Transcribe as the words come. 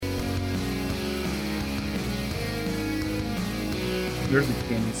There's a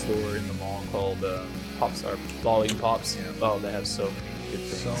candy store in the mall called Pops or Volume Pops. Yeah. Oh, they have so many good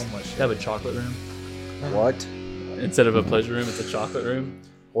things. So much. They have a chocolate room. What? Instead of a pleasure room, it's a chocolate room.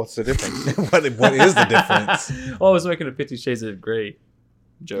 What's the difference? what is the difference? Oh, I was making a 50 Shades of Grey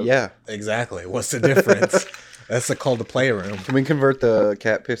joke. Yeah. Exactly. What's the difference? That's called the playroom. Can we convert the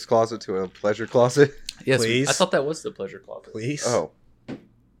cat piss closet to a pleasure closet? Yes, Please? I thought that was the pleasure closet. Please. Oh,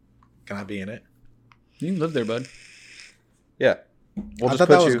 Can I be in it? You can live there, bud. yeah. We'll I just thought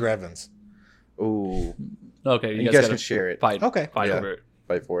put that was you. Grevin's. Ooh, Okay, you guys gotta can share it. fight. Okay. Fight Yeah. over it.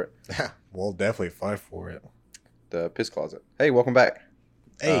 Fight for it. We'll definitely fight for it. The piss closet. Hey, welcome back.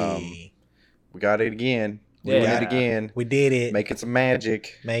 Hey. We got it again. We Yeah. did it again. We did it. Making some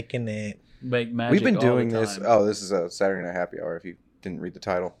magic. Making it. Make magic. We've been all doing the this. time. Oh, this is a Saturday Night Happy Hour. If you didn't read the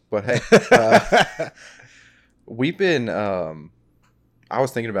title, but hey, we've been. I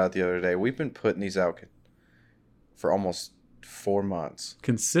was thinking about it the other day. We've been putting these out for almost 4 months.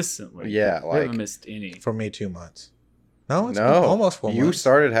 Consistently. Yeah, We like haven't missed any. For me, 2 months. No, it's no, been almost 4 You months.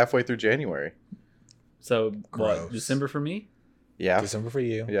 started halfway through January. So Gross. what? December for me? Yeah, December for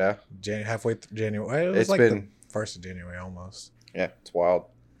you. yeah, Halfway through January. It was It's like been- the 1st of January almost. yeah. It's wild.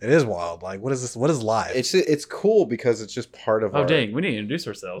 It is wild. Like, what is this? What is life? It's cool because it's just part of. Oh our... dang, we need to introduce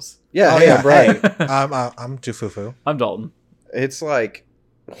ourselves. Yeah, Oh, hey, yeah, I'm Brian. hey. I'm Jufufu. I'm Dalton. It's like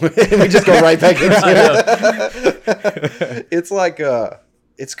we just go right back into it. It's like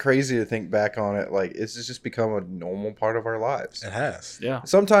it's crazy to think back on it. Like it's just become a normal part of our lives. It has. Yeah.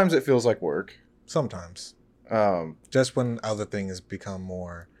 Sometimes it feels like work. Sometimes. Um, Just when other things become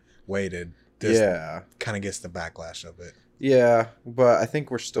more weighted, this yeah, kind of gets the backlash of it. yeah, but I think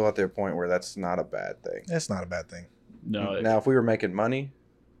we're still at their point where that's not a bad thing. It's not a bad thing. No. Now, if we were making money,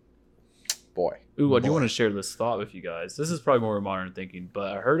 boy, Ooh, I do Boy. want to share this thought with you guys. This is probably more modern thinking,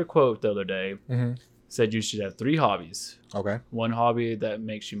 but I heard a quote the other day Mm-hmm. said you should have 3 hobbies. Okay. One hobby that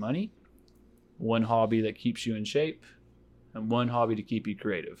makes you money, one hobby that keeps you in shape, and one hobby to keep you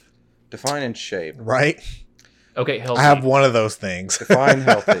creative. define in shape, Right? Okay, healthy. I have one of those things. define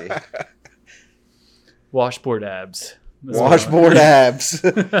healthy, Washboard abs. That's washboard abs.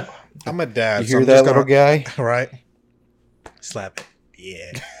 You I'm a dad. hear I'm that, just little guy? Right? Slap it.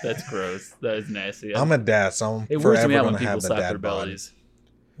 Yeah. That's gross. That is nasty. I'm a dad, so I'm it weirds forever me out going when to people have the slap their dad bod. bellies.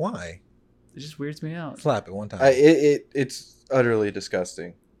 Why? It just weirds me out. Slap it one time. It's utterly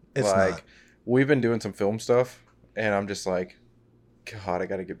disgusting. it's like not. we've been doing some film stuff, and I'm just like, God, I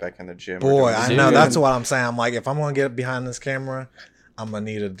got to get back in the gym. Boy, I Dude. know. That's what I'm saying. I'm like, if I'm going to get behind this camera, I'm going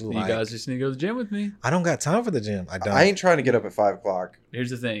to need a You like. guys just need to go to the gym with me. I don't got time for the gym. I don't. I ain't trying to get up at 5:00. Here's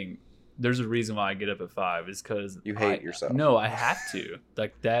the thing. There's a reason why I get up at 5 is because You hate yourself. No, I have to.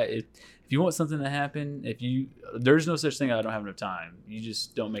 Like that. If you want something to happen, there's no such thing. I don't have enough time. You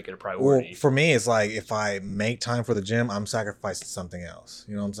just don't make it a Well, priority. for me, it's like if I make time for the gym, I'm sacrificing something else.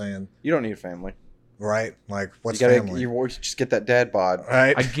 You know what I'm saying? You don't need a family. Right? Like, what's you gotta, family? You just get that dad bod.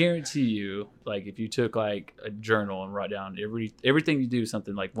 Right? I guarantee you, like if you took like a journal and write down everything you do,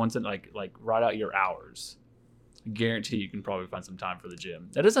 something like once in like write out your hours. I guarantee you can probably find some time for the gym.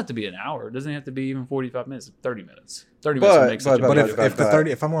 That doesn't have to be an hour. It doesn't have to be even 45 minutes. 30 minutes. 30 minutes will make such a but big if the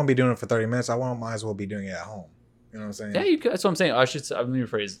 30, if I'm going to be doing it for 30 minutes, might as well be doing it at home. You know what I'm saying? yeah, that's what I'm saying. Let me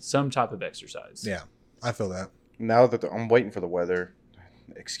rephrase some type of exercise. Yeah, I feel that. Now that I'm waiting for the weather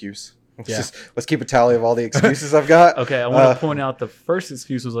excuse. Yeah. Let's keep a tally of all the excuses I've got. Okay, I want to point out the first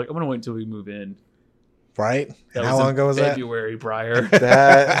excuse was like, I'm going to wait until we move in. Right? That And how was long in ago was that? February prior. That,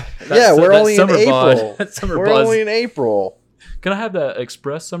 That yeah, we're that only in summer bod. April. That summer We're bod. only in April. Can I have that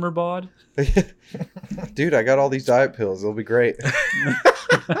express summer bod? Dude, I got all these diet pills. It'll be great.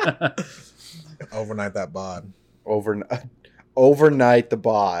 Overnight that bod. Overnight the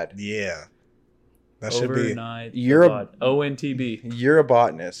bod. Yeah. That should be. Overnight. You're a- bod. ONTB. You're a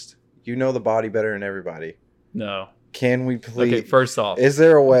botanist. You know the body better than everybody. No. Can we please? Okay, first off, Is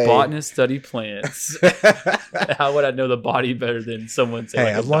there a way? botanists study plants. How would I know the body better than someone saying?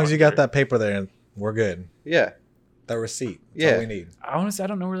 Hey, as long as you got that paper there, we're good. Yeah. That receipt. That's Yeah. all we need. Honestly, I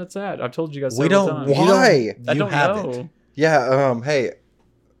don't know where that's at. I've told you guys We several don't. times. Why? I You don't have know. it. Yeah. Hey.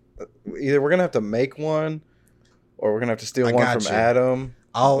 Either we're gonna have to make one, or we're gonna have to steal I one got from you. Adam.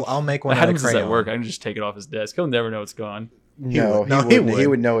 I'll make one. Well, out of Adams is at crayon. work. I can just take it off his desk. He'll never know it's gone. No, would. No, he would. He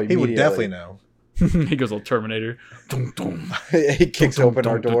would know He immediately. would definitely know. He goes all Terminator. Dum, dum, He kicks dum, open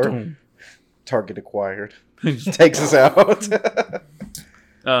our dum, door. dum, Target acquired. dum. Takes us out.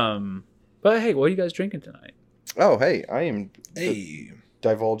 But hey, what are you guys drinking tonight? Oh, hey, I am Hey,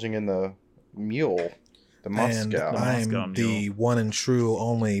 divulging in the mule, the and Moscow. Moscow I'm the Mule. one and true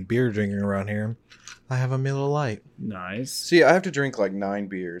only beer drinker around here. I have a Miller Lite. Nice. See, I have to drink like 9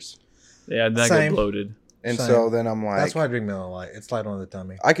 beers. Yeah, that Same. get bloated. And Same. so then I'm like, That's why I drink Miller Lite. It's light on the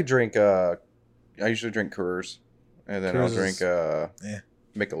tummy. I could drink. I usually drink Coors, and then Coors I'll is- drink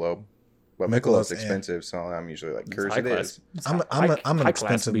Michelob. But Michelob's, Michelob's yeah. expensive, so I'm usually like It's Coors. high It class. is. It's I'm high- an high class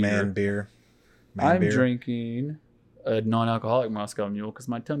expensive man beer. I'm beer. drinking a non-alcoholic Moscow Mule because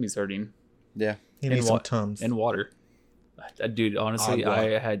my tummy's hurting. Yeah. You and need some wa- Tums. And water. Dude, honestly,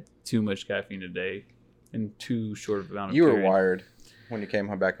 Agua. I had too much caffeine today in too short of amount of You were period. wired when you came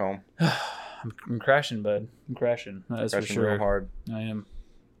back home. I'm crashing, bud. I'm crashing. That's Crashing for real sure. hard. I am.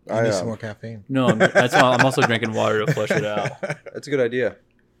 You need some more caffeine. No, that's why I'm also drinking water to flush it out. That's a good idea.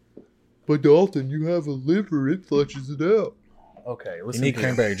 But Dalton, you have a liver; it flushes it out. Okay, You listen. need to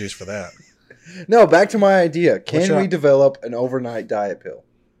cranberry juice for that. No, back to my idea. Can your- we develop an overnight diet pill?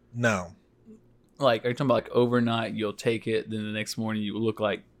 No. Like, are you talking about like overnight? You'll take it, then the next morning you look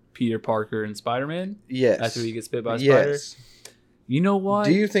like Peter Parker and Spider-Man Yes. after he gets bit by a spider. Yes. You know what?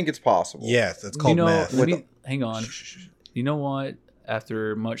 Do you think it's possible? Yes, it's called you know, meth. let me, hang on. You know what?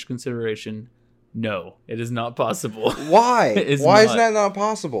 After much consideration, no, it is not possible. Why? It's Why is not. that not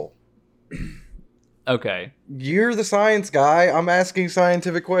possible? Okay, You're the science guy. I'm asking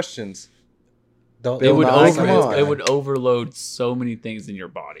scientific questions. Don't, Bill it would Nye, come come over, on. it would overload so many things in your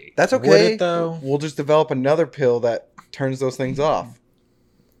body. That's Would okay. it, though? We'll just develop another pill that turns those things off,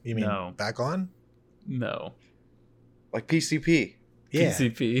 You mean No. back on? No, like PCP. Yeah.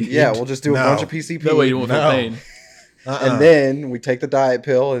 PCP. Yeah, we'll just do a No. bunch of PCP, That way you won't feel No. pain. and then we take the diet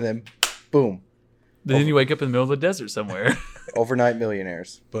pill, and then boom, Then you wake up in the middle of the desert somewhere. overnight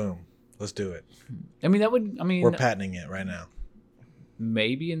millionaires. Boom. Let's do it. I mean, that would. I mean, We're patenting it right now.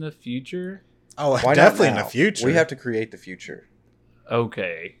 maybe in the future. Oh, Why not definitely in now? the future. We have to create the future.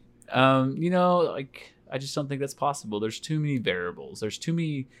 Okay. You know, like I just don't think that's possible. There's too many variables. There's too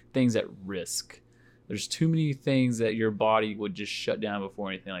many things at risk. There's too many things that your body would just shut down before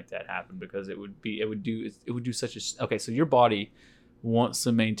anything like that happened because it would do such a okay, so your body wants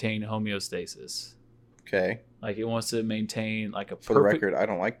to maintain homeostasis. Okay. Like it wants to maintain like a For the perfect record, I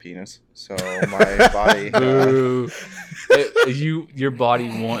don't like penis, so my body. Boo. Your body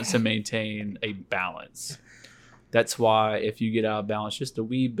wants to maintain a balance. That's why if you get out of balance just a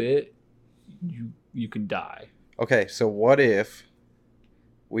wee bit, you can die. Okay, so what if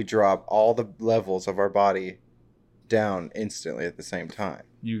we drop all the levels of our body down instantly at the same time?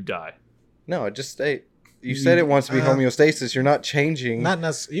 You die. No, it just stay. You said it wants to be homeostasis. You're not changing. Not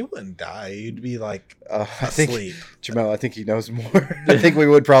necessarily. You wouldn't die. You'd be like I think asleep. Jamel. I think he knows more. I think we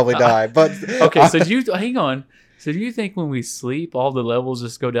would probably die. But Okay, so do you hang on. So do you think when we sleep, all the levels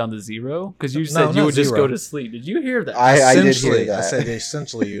just go down to zero? Because you said you not would just zero. go to sleep. Did you hear that? I did Essentially, hear that. I said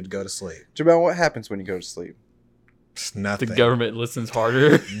essentially you'd go to sleep. Jamel, what happens when you go to sleep? It's the nothing. government listens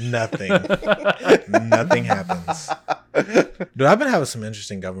harder. Nothing. Nothing happens. Dude, I've been having some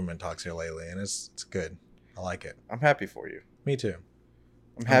interesting government talks here lately, and it's good. I like it. I'm happy for you. Me too.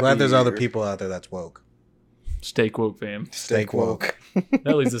 I'm I'm glad there's other you're- people out there that's woke. Stay woke, fam. Stay woke.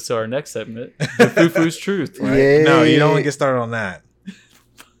 That leads us to our next segment, the Fufu's Truth. Right? Yay. No, you don't get started on that.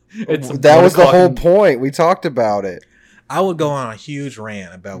 That was the whole point. We talked about it. I would go on a huge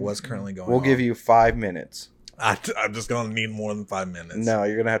rant about what's currently going on. We'll give you 5 minutes. I'm just going to need more than 5 minutes. No,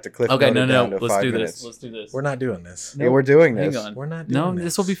 you're gonna have to cliff Okay, note it no. down to Let's 5 do minutes. this. Let's do this. We're not doing this. Yeah, we're doing Hang this. on. We're not doing No,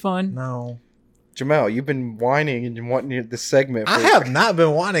 this will be fun. No. Jamel, you've been whining and wanting this segment. I have not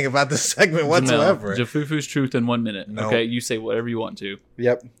been whining about this segment whatsoever. Jafufu's Truth in 1 minute. No. Okay, you say whatever you want to.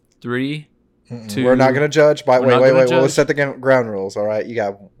 Yep. 3, Mm-mm. 2. We're not gonna judge. We're not Wait. gonna Well, let's judge. set the ground rules. All right. You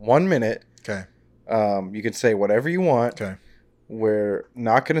got 1 minute. Okay. You can say whatever you want. Okay. We're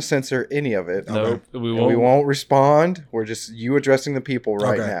not gonna censor any of it. No, Okay. we And won't. we won't respond. We're just you addressing the people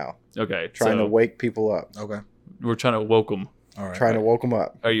right Okay. now, Okay, trying to so wake people up, Okay. we're trying to woke them. All right. trying to woke them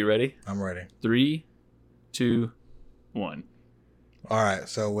up. Are you ready? I'm ready. 3, 2, 1. All right.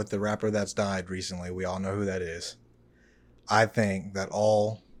 So with the rapper that's died recently, we all know who that is. I think that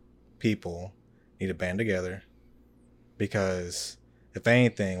all people need to band together because if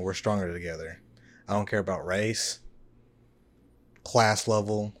anything, we're stronger together. I don't care about race, class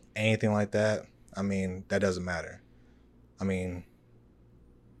level, anything like that. I mean, that doesn't matter. I mean,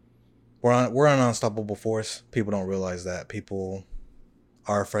 we're an unstoppable force. People don't realize that. People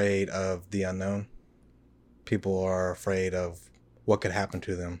are afraid of the unknown. People are afraid of what could happen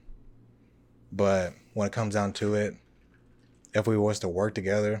to them. But when it comes down to it, if we was to work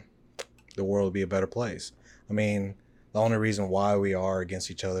together, the world would be a better place. I mean, the only reason why we are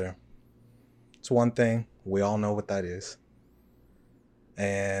against each other, it's one thing. We all know what that is.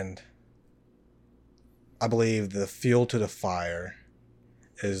 And I believe the fuel to the fire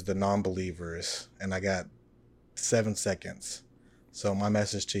is the non-believers. And I got 7 seconds. So my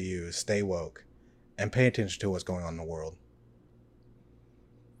message to you is stay woke and pay attention to what's going on in the world.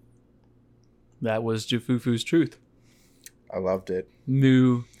 That was Jafufu's Truth. I loved it.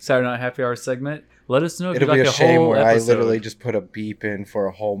 New Saturday Night Happy Hour segment. Let us know if It'll you be like a shame whole where I episode. literally just put a beep in for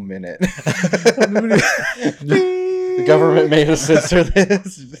a whole minute. The government made us censor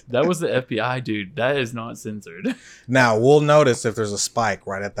this. That was the FBI, dude. That is not censored. Now we'll notice if there's a spike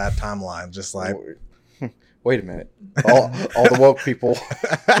right at that timeline, just like Wait a minute. All the woke people.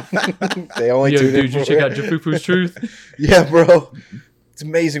 They only Yo, tuned in dude, you for check it. out Jafufu's Truth. Yeah, bro. It's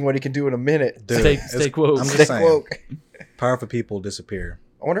amazing what he can do in a minute. dude, Stay woke. I'm Stay just saying, woke. powerful people disappear.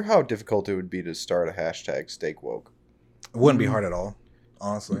 I wonder how difficult it would be to start a hashtag steak woke. It wouldn't be hard at all,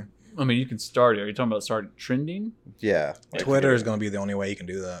 honestly. I mean, you can start it. Are you talking about start trending? Yeah. like, Twitter is going to be the only way you can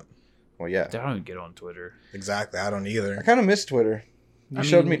do that. Well, yeah. I don't even get on Twitter. Exactly. I don't I either. kind of miss Twitter. You I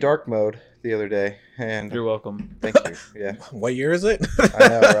showed mean- me dark mode the other day, and You're welcome. thank you. Yeah, What year is it? I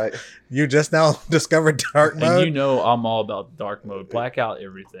know, right? You just now discovered dark mode? And you know I'm all about dark mode. Black out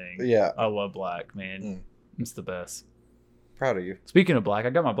everything. Yeah, I love black, man. Mm. It's the best. proud of you. Speaking of black, I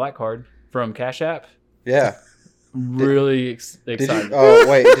got my black card from Cash App. Yeah. Really Did excited. you? Oh,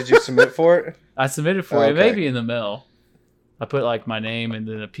 wait. Did you submit for it? I submitted for it. Okay. Maybe in the mail. I put like my name and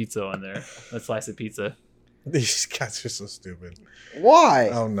then a pizza on there. A slice of pizza. These guys are so stupid. Why?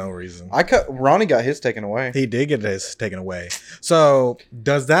 Oh, no reason. Ronnie got his taken away. He did get his taken away. So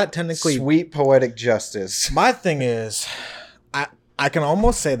does that technically? Sweet poetic justice. My thing is, I can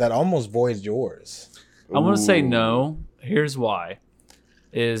almost say that almost voids yours. I'm going to say Ooh. no. Here's why.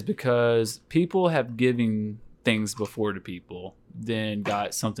 Is because people have given things before to people, then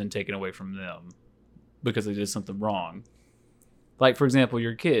got something taken away from them because they did something wrong. Like, for example,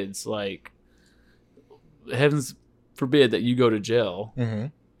 your kids. Like, heavens forbid that you go to jail. Mm-hmm.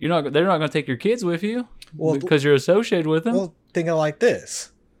 They're not going to take your kids with you Well, because you're associated with them. Well, think of it like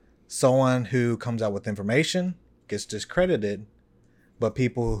this: someone who comes out with information gets discredited, but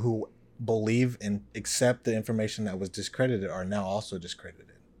people who believe and accept the information that was discredited are now also discredited.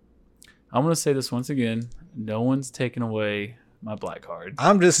 I'm going to say this once again. No one's taken away my black card.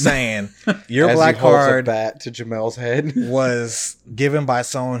 I'm just saying, your As black he holds a card bat to Jamel's head. was given by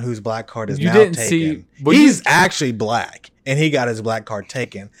someone whose black card is You now didn't taken. see- but He's you- actually black, and he got his black card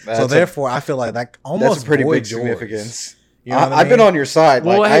taken. So That's a- therefore, I feel like that almost That's a pretty big voids yours. significance. You know what I I've been mean? on your side.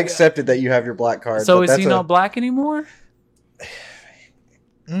 Well, Like, I hey, accepted that you have your black card. So but is that's he not black anymore?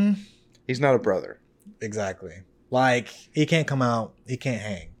 Mm, He's not a brother. exactly. Like he can't come out. He can't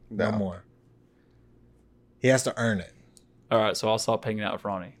hang no No. more. He has to earn it. All right, so I'll stop hanging out with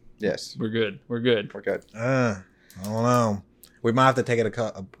Ronnie. Yes. We're good. We're good. We're good. I don't know. We might have to take it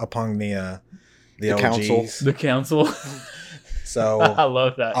upon the The OGs. council. The council. So I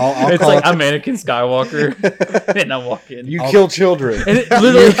love that. I'll it's call like it- I'm Anakin Skywalker, and I walk in. You kill children. And it You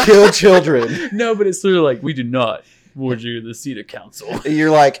literally, kill children. no, but it's literally like we do not award you the seat of council.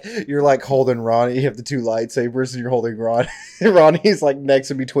 You're like holding Ronnie. You have the two lightsabers, and you're holding Ron. Ronnie's like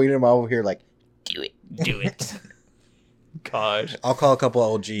next in between him. I'm over here like, Do it. Gosh, I'll call a couple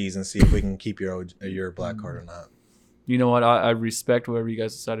of OGs and see if we can keep your black card or not. you know what? I respect whatever you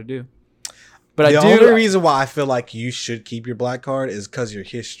guys decide to do. But The I do. only reason why I feel like you should keep your black card is because your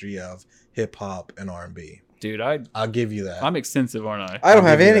history of hip hop and R&B. Dude, I'll give you that. I'm extensive, aren't I? I don't I'll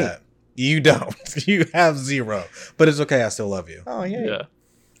have give you any. that. You don't. You have zero. But it's okay. I still love you. Oh yeah. Yeah.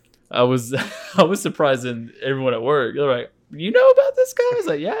 I was surprised in everyone at work. They're like, you know about this guy? I was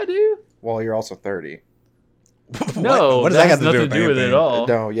like, yeah, I do. Well, you're also 30. No, what does that that has have to do nothing to do with it anything? at all.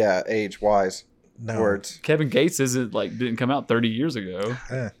 No, yeah, age wise No. words. Kevin Gates didn't come out 30 years ago.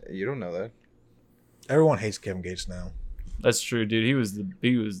 Eh, You don't know that. everyone hates Kevin Gates now. That's true, dude.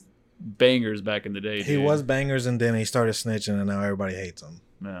 He was bangers back in the day. He dude. was bangers and then he started snitching and now everybody hates him.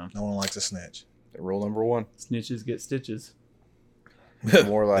 Yeah. No one likes to snitch. Rule number 1. Snitches get stitches.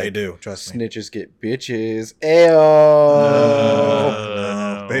 More like They do. Trust me. snitches get bitches. Ayo.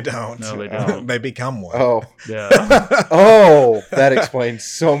 No, they don't. No, they don't. They become one. Oh. Yeah. Oh, that explains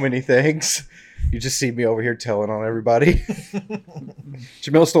so many things. You just see me over here telling on everybody.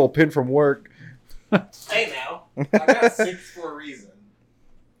 Jamil stole a pin from work. Hey now, I got 6 for a reason.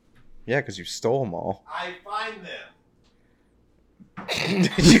 Yeah, because you stole them all. I find them.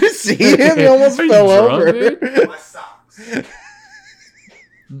 Did you see him? He almost Are you fell drunk, over. dude? My socks.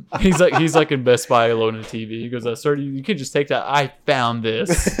 he's like in Best Buy alone on TV. He goes, "Sir, you can just take that. I found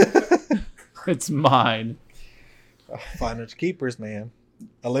this. It's mine." Finders keepers, man.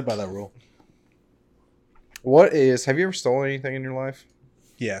 I live by that rule. Have you ever stolen anything in your life,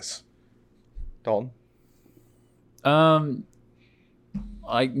 Yes. Dalton?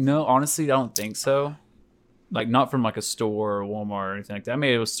 Like no, honestly, I don't think so. Like not from like a store or Walmart or anything like that. I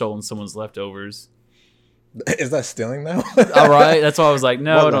may have stolen someone's leftovers. Is that stealing though? All right, that's why I was like,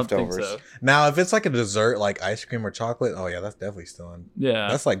 no, What I don't think leftovers? so. Now, if it's like a dessert, like ice cream or chocolate, oh yeah, that's definitely stealing. Yeah.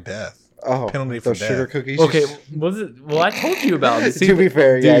 That's like death. Oh, Penalty for those sugar death. cookies. Okay, was it? Well, I told you about it. See, to be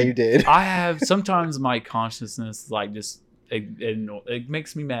fair, yeah, dude, you did. I have sometimes my consciousness like just it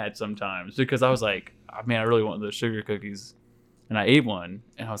makes me mad sometimes because I was like, oh, man, I really want those sugar cookies, and I ate one,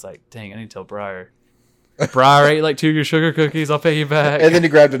 and I was like, dang, I need to tell Briar. Briar ate like 2 of your sugar cookies. I'll pay you back. And then he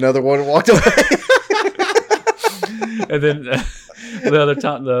grabbed another one and walked away. And then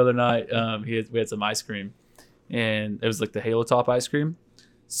the other night, we had some ice cream, and it was like the Halo Top ice cream.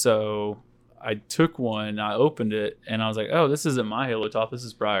 So I took one, I opened it, and I was like, "Oh, this isn't my Halo Top. This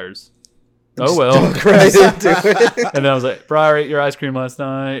is Briar's." Oh well. Dunk right into it. And then I was like, "Briar ate your ice cream last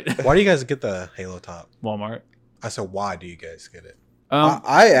night." Why do you guys get the Halo Top? Walmart. I said, why do you guys get it?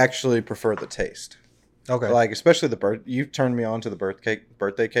 I actually prefer the taste. Okay. Like, especially you turned me on to the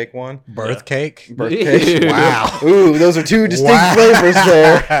birthday cake one. Birth cake? Birth cake. Ew. Wow. Ooh, those are two distinct Wow. flavors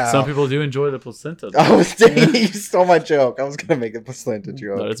there. Some people do enjoy the placenta. though. I was thinking you stole my joke. I was gonna make a placenta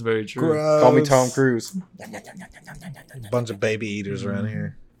joke. No, that's very true. Gross. Call me Tom Cruise. Bunch of baby eaters around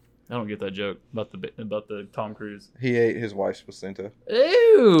here. I don't get that joke about the Tom Cruise. He ate his wife's placenta.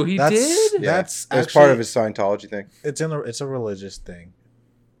 Ew, he That's did. Yeah, That's it was actually, part of his Scientology thing. It's a religious thing.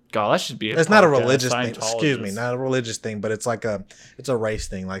 God, that should be. It's not a podcast, religious thing. Excuse me, Scientologist. not a religious thing, but it's like it's a race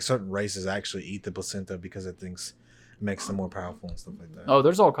thing. Like certain races actually eat the placenta because it makes them more powerful and stuff like that. Oh,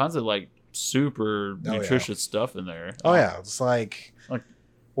 there's all kinds of like super yeah. nutritious stuff in there. Oh yeah, it's like Like-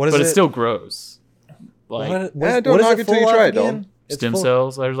 what is but it? it's still gross. Like don't knock it till you try it, Dalton. stem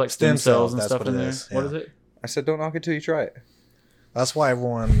cells. There's like stem cells and that's stuff what in it there. is, What yeah. is it? I said, don't knock it till you try it. That's why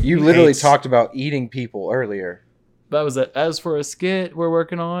everyone. You literally hates- talked about eating people earlier. That was it. As for a skit we're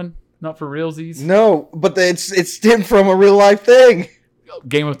working on, not for realsies. No, but it stemmed from a real life thing.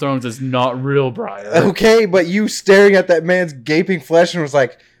 Game of Thrones is not real, Brian. Okay, but you staring at that man's gaping flesh and was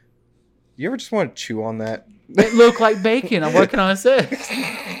like, you ever just want to chew on that? It looked like bacon. I'm working on a set.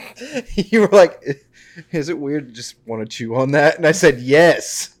 You were like, is it weird to just want to chew on that? And I said,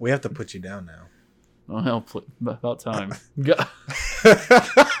 yes. We have to put you down now. Oh hell, about time. Go-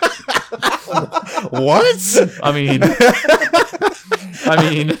 What? I mean,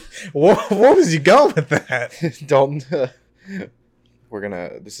 Where was you going with that? Dalton,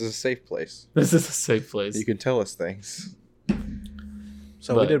 this is a safe place. this is a safe place. You can tell us things.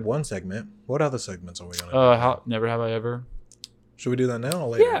 So we But- did one segment. What other segments are we gonna do? Never have I ever. Should we do that now or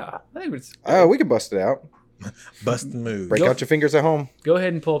later? Yeah, I think it's. We can bust it out. Bust the move. Break out your fingers at home. Go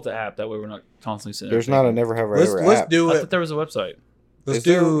ahead and pull up the app. That way we're not constantly sitting. There's not a never have I Let's ever let's app. do I it. thought there was a website.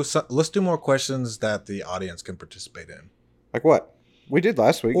 Let's do more questions that the audience can participate in. Like what? We did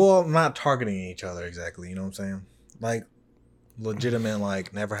last week. Well, not targeting each other exactly. You know what I'm saying? Like legitimate.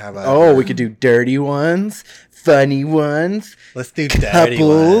 Like never have I. Oh, ever. we could do dirty ones, funny ones, Let's do dirty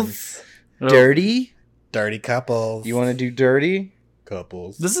ones. couples, dirty. Dirty couples. You want to do dirty?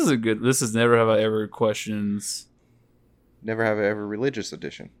 couples? This is a good. This is never have I ever questions. Never have I ever religious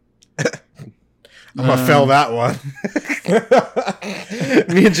edition. I'm gonna fail that one.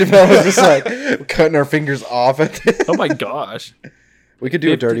 Me and Jamel was just like cutting our fingers off at this. Oh my gosh. We could do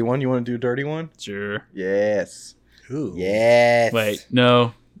a 50. dirty one. You want to do a dirty one? Sure. Yes. Ooh. Yes. Wait,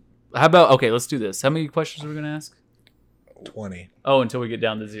 no. How about okay? Let's do this. How many questions are we gonna ask? 20. Oh, until we get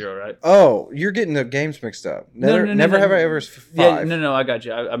down to 0, right? Oh, you're getting the games mixed up. Never, no, never no. have I ever. Five. Yeah, no, I got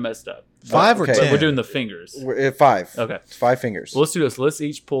you. I messed up. 5 or okay. 10? We're doing the fingers. We're at 5. Okay. It's 5 fingers. Well, let's do this. Let's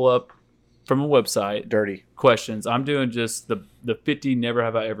each pull up from a website Dirty. questions. I'm doing just the 50 never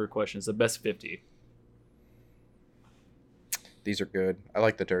have I ever questions. The best 50. These are good. I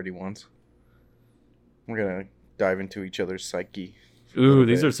like the dirty ones. We're gonna dive into each other's psyche. Ooh,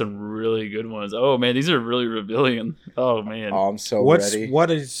 these bit. are some really good ones. Oh man, these are really revealing. Oh man, Oh, I'm so What ready.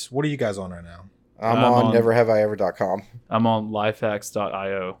 are you guys on right now? I'm I'm on on- neverhaveiever.com. I'm on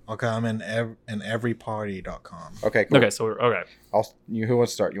lifehacks.io. Okay, I'm in everyparty.com. Okay, cool. Okay, so we're okay. Who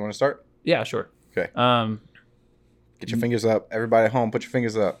wants to start? You want to start? Yeah, sure. Okay. Get your Mm. fingers up. Everybody at home, put your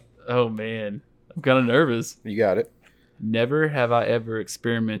fingers up. Oh man, I'm kind of nervous. You got it. Never have I ever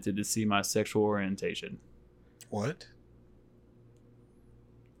experimented to see my sexual orientation. What?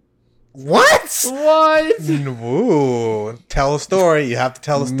 What? What? Ooh, tell a story. You have to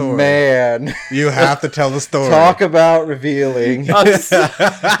tell a story. Man, You have to tell the story. talk about revealing.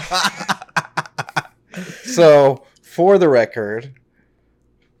 So, for the record,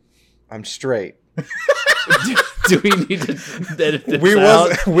 I'm straight. Do we need to edit this we out?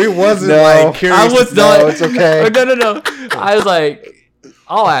 wasn't No. like curious. I was to not. No, it's okay. No. I was like,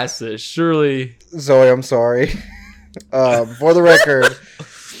 I'll ask this. Surely. Zoe, I'm sorry. For the record,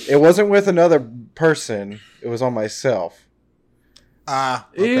 it wasn't with another person. It was on myself.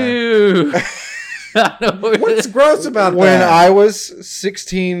 Okay. Ew. I know What's gross about When that? I was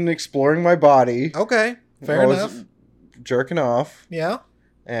 16, exploring my body, Okay, fair I was enough. jerking off, Yeah,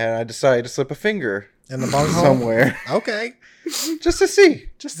 and I decided to slip a finger in the bunghole somewhere Okay, just to see.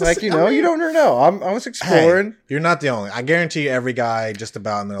 just to Like, see- you know, I mean- you don't know. I was Hey, exploring. you're not the only. I guarantee you, every guy just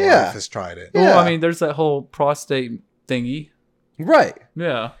about in their Yeah. life has tried it. Well, Yeah. I mean, there's that whole prostate thingy. Right.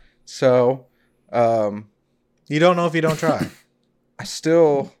 Yeah. So, You don't know if you don't try. I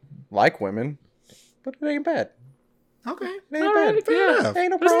still like women, but it ain't bad. Okay, It ain't All bad. right, fair yeah. enough.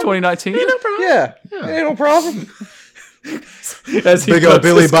 Ain't no That's problem. 2019. Yeah. It ain't no problem. As he Big old flips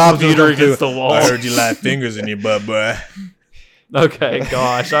Billy his Bob's computer looking against through. the wall. I heard you like fingers in your butt, boy. Okay,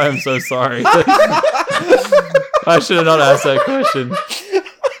 gosh, I am so sorry. I should have not asked that question.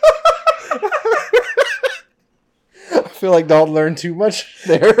 I feel like Dalton learned too much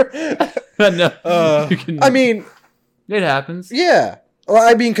there. No, you can, I mean, it happens. yeah. Well,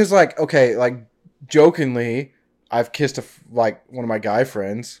 I mean, because, like, okay, like, jokingly, I've kissed one of my guy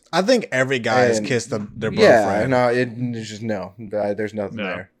friends. I think every guy has And- kissed their Yeah, boyfriend. no, it's just no. There's nothing No.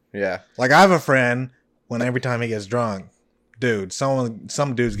 there. Yeah. Like I have a friend. When every time he gets drunk, dude, some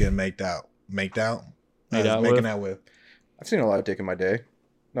dude's getting maked out. Made out making with? out with. I've seen a lot of dick in my day.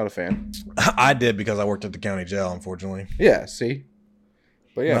 Not a fan. I did because I worked at the county jail. Unfortunately, Yeah, see?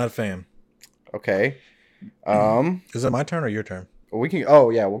 But yeah. not a fan. Okay. Is it my turn or your turn? We can. Oh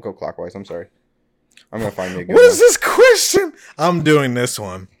yeah, we'll go clockwise. I'm sorry. I'm gonna find me a good What is one. this question? I'm doing this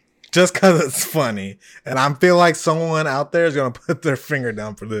one just because it's funny, and I feel like someone out there is gonna put their finger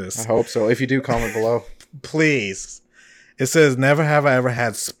down for I this. hope so. If you do, comment below. Please. It says, "Never have I ever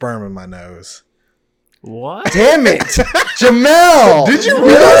had sperm in my nose." What? Damn it, Jamel! Did you You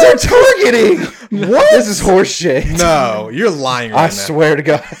guys are targeting. What? This is horseshit. No, you're lying right I now. swear to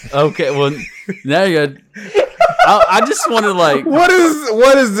God. Okay, well, now you got. I just want to like. What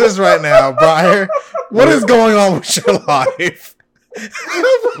is this right now, Briar? What is going on with your life?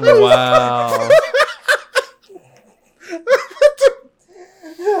 Wow.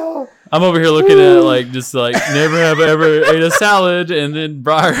 I'm over here looking at like just like never have I ever ate a salad, and then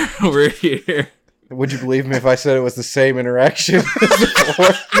Briar over here. Would you believe me if I said it was the same interaction as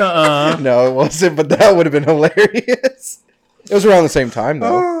before? Uh-uh. No, it wasn't, but that would have been hilarious. It was around the same time,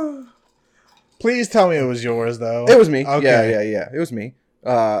 though. Please tell me it was yours, though. It was me. Okay. Yeah. It was me.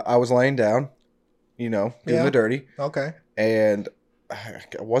 I was laying down, doing Yeah. the dirty, Okay. and I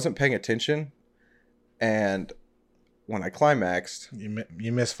wasn't paying attention. And when I climaxed,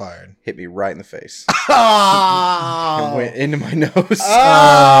 You misfired. hit me right in the face. Oh. And went into my nose.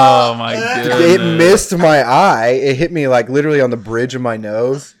 Oh my goodness. It missed my eye. It hit me like literally on the bridge of my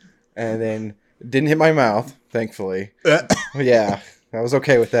nose, and then didn't hit my mouth, thankfully. Yeah, I was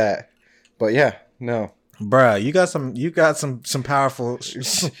okay with that. But yeah, no. Bruh, you got some powerful,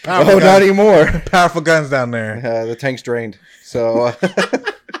 Oh, guns, not anymore. powerful guns down there. The tank's drained, so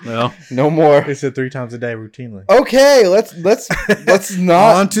Well, no more. They said 3 times a day routinely. Okay, let's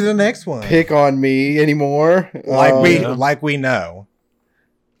not On to the next one. pick on me anymore. Like we know.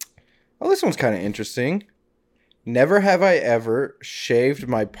 Oh, this one's kind of interesting. Never have I ever shaved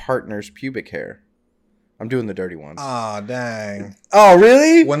my partner's pubic hair. I'm doing the dirty ones. Oh dang! Oh,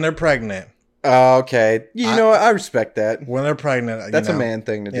 really? When they're pregnant, Okay. You know what? I respect that. when they're pregnant, That's a man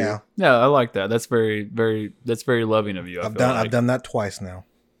thing to do. Yeah, yeah, I like that. That's very loving of you. I've done that twice now.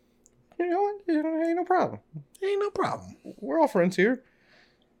 You know what? Ain't no problem. Ain't no problem. We're all friends here.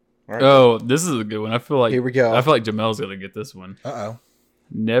 All right. Oh, this is a good one. I feel like Here we go. I feel like Jamel's gonna get this one. Oh.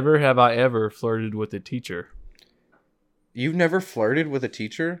 Never have I ever flirted with a teacher. You've never flirted with a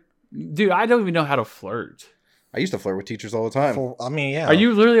teacher? Dude, I don't even know how to flirt. I used to flirt with teachers all the time. I mean, yeah. Are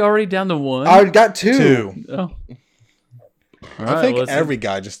you literally already down to one? I got two. 2? Oh. All I right, think well, let's- every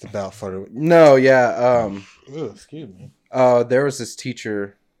guy just about flirted with. No, yeah. Excuse me. There was this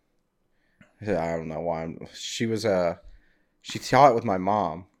teacher. I don't know why. She was she taught with my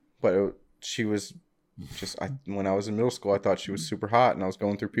mom, but she was just. When I was in middle school, I thought she was super hot, and I was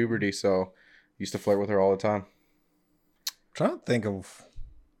going through puberty, so I used to flirt with her all the time. Trying to think of.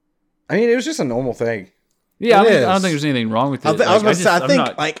 I mean, it was just a normal thing. Yeah, I It don't is. think there's anything wrong with it. I was about to say, I I'm think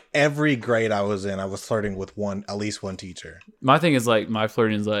not- like every grade I was in, I was flirting with at least one teacher. my thing is like my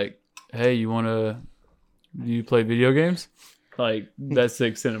flirting is like, hey, you play video games? Like that's the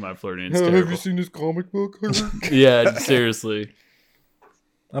extent of my flirting. It's terrible. seen this comic book? Yeah, seriously.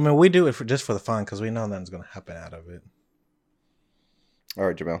 I mean, we do it just for the fun because we know nothing's going to happen out of it. All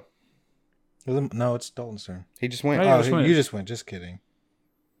right, Jamel. No, it's Dalton's turn. He just went. Oh, yeah. Oh, just went. you just went. Just kidding.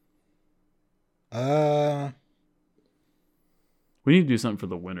 We need to do something for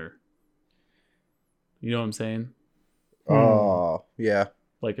the winner. You know what I'm saying? Oh, yeah.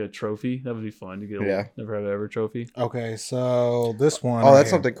 Like a trophy. That would be fun to get. Yeah. Never have ever trophy. Okay, so this one. Oh, right that's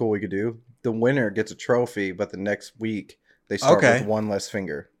here. something cool we could do. The winner gets a trophy, but the next week they start Okay. with one less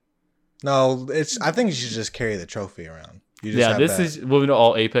finger. No, it's. I think you should just carry the trophy around. You just Yeah, have this that. is. Well, we know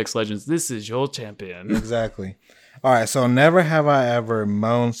all Apex Legends. This is your champion. Exactly. All right, so never have I ever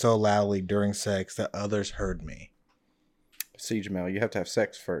moaned so loudly during sex that others heard me. See, Jamel, you have to have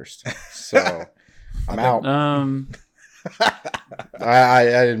sex first. So I'm out. I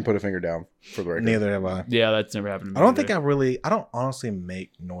didn't put a finger down for the record. Neither have I. Yeah, that's never happened to me. I don't think either. I don't honestly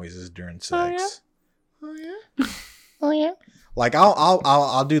make noises during sex. Oh yeah. Oh yeah. Like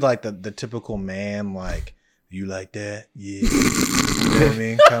I'll do like the typical man, like, you like that? Yeah. You know what I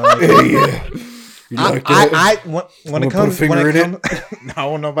mean? Kind of like, Yeah. You like that? When it Wanna put a comes finger when in it comes, no, I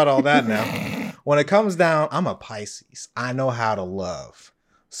don't know about all that now. When it comes down, I'm a Pisces. I know how to love.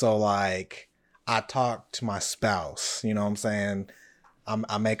 So like, I talk to my spouse. You know what I'm saying?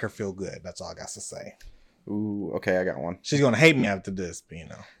 I make her feel good. That's all I got to say. Ooh, okay, I got one. She's gonna hate me after this, but you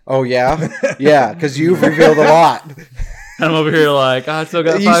know. Oh yeah, yeah, because you've revealed a lot. I'm over here like, I still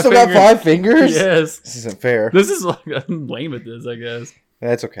got You five still fingers. got 5 fingers? Yes. This isn't fair. This is like, I'm lame at this, I guess.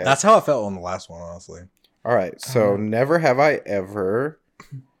 That's okay. That's how I felt on the last one, honestly. All right. So never have I ever.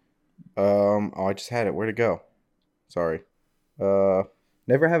 Oh, I just had it. Where'd it go? Sorry.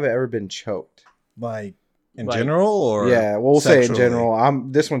 Never have I ever been choked. Like in Like- general, or Yeah, we'll say in sexually? general.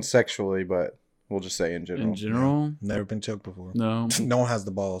 This one's sexually, but we'll just say in general. In general, Never been choked before. no. No one has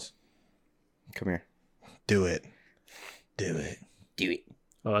the balls. Come here. Do it. Do it. Do it.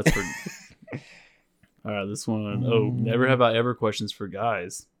 Oh, that's for. All right, this one. Oh, never have I ever questions for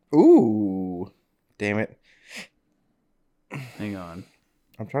guys. Ooh, damn it! Hang on.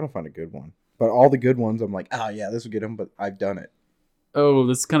 I'm trying to find a good one, but all the good ones, I'm like, oh yeah, this will get them. But I've done it. Oh,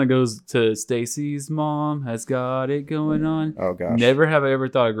 this kind of goes to Stacy's mom has got it going on. Oh gosh. Never have I ever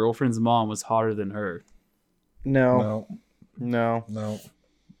thought a girlfriend's mom was hotter than her. No. No. No.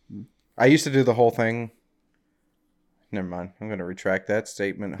 No. I used to do the whole thing. Never mind. I'm going to retract that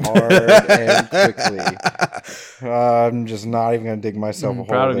statement hard and quickly. I'm just not even going to dig myself a hole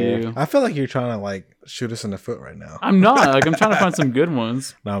Proud of there. you. I feel like you're trying to like shoot us in the foot right now. I'm not. Like, I'm trying to find some good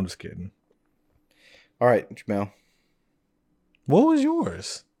ones. No, I'm just kidding. All right, Jamel. What was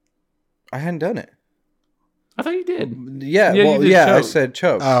yours? I hadn't done it. I thought you did. Yeah, Yeah, you well, did yeah, I choke. said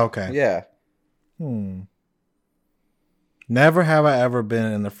choke. Oh, okay. Yeah. Never have I ever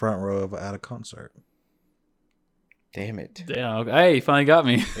been in the front row at a concert. Damn it. Damn. Okay. Hey, you finally got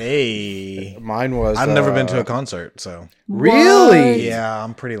me. Hey. Mine was. I've never been to a concert, so. Really? Yeah,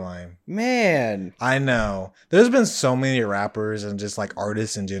 I'm pretty lame. Man. I know. There's been so many rappers and just like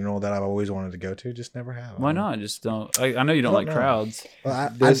artists in general that I've always wanted to go to, just never have. Why not? Just don't. I know you don't I like don't know. crowds.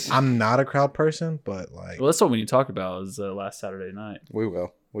 Well, I'm not a crowd person, but like. Well, that's what we need to talk about is last Saturday night. We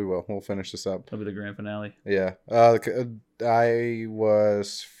will. We will. We'll finish this up. That'll be the grand finale. Yeah. I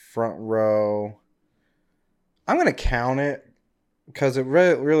was front row. I'm going to count it because it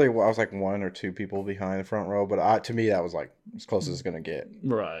really, I was like 1 or 2 people behind the front row. But to me, that was like as close as it's going to get.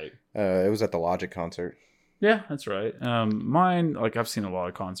 Right. It was at the Logic concert. Yeah, that's right. Mine, like I've seen a lot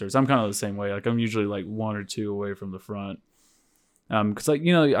of concerts. I'm kind of the same way. Like I'm usually like 1 or 2 away from the front. Because like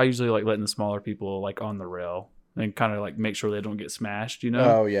I usually like letting the smaller people like on the rail and kind of like make sure they don't get smashed.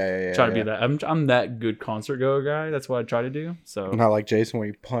 Oh yeah. Try to be that. I'm that good concert goer guy. That's what I try to do. So Not like Jason where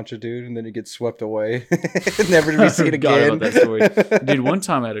you punch a dude and then he gets swept away, never to be seen Forgot again. about that story. Dude, one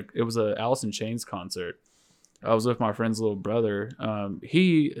time it was a Alice in Chains concert. I was with my friend's little brother.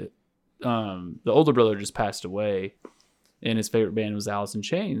 The older brother just passed away, and his favorite band was Alice in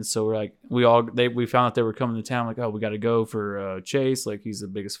Chains. So we're like, we found out they were coming to town. Like, oh, we got to go for Chase. Like, he's the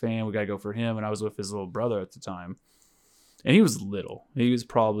biggest fan. We got to go for him. And I was with his little brother at the time, and he was little. He was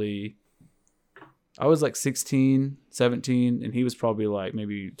probably, I was like 16, 17, and he was probably like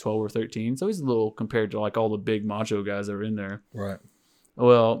maybe 12 or 13. So he's little compared to like all the big macho guys that were in there. Right.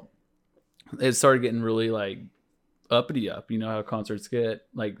 Well, it started getting really like uppity up. You know how concerts get?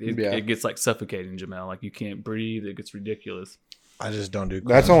 Like it gets like suffocating, Jamel. Like you can't breathe. It gets ridiculous. I just don't do.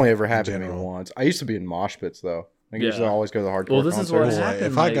 That's only ever in happened to me general. once. I used to be in mosh pits though. I used to Yeah. always go to the hardcore Well, this is what concerts. Boy, happened.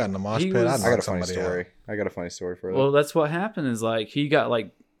 if I like, got in the mosh he pit, was- I'd I got a knock funny somebody story. out. I got a funny story for that. Well, that's what happened. Is like he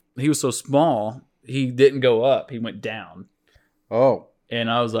was so small, he didn't go up. He went down, oh, and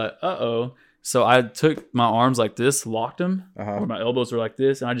I was like, uh-oh. So I took my arms like this, locked them, or my elbows were like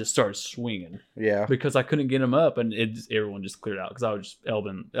this, and I just started swinging yeah. because I couldn't get him up, and everyone just cleared out because I was just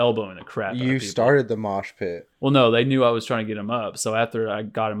elbowing the crap out of You people. started the mosh pit. Well, no, they knew I was trying to get him up. So after I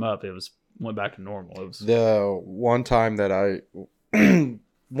got him up, went back to normal. It was The one time that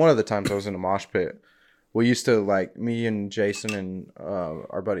one of the times I was in a mosh pit, We used to, like, me and Jason and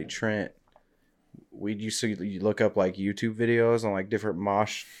our buddy Trent, we used to look up, like, YouTube videos on, like, different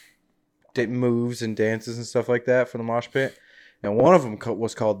mosh moves and dances and stuff like that for the mosh pit. And one of them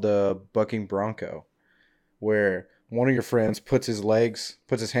was called the Bucking Bronco, where one of your friends puts his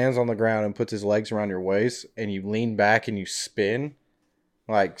hands on the ground and puts his legs around your waist, and you lean back and you spin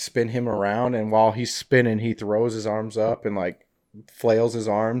him around. And while he's spinning, he throws his arms up and, like, flails his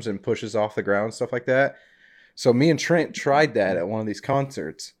arms and pushes off the ground, stuff like that. So me and Trent tried that at one of these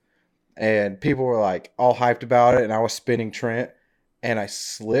concerts, and people were, like, all hyped about it. And I was spinning Trent, and I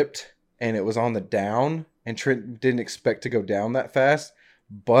slipped, and it was on the down, and Trent didn't expect to go down that fast.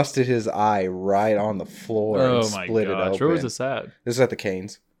 Busted his eye right on the floor and split it open. Where was this at? This is at the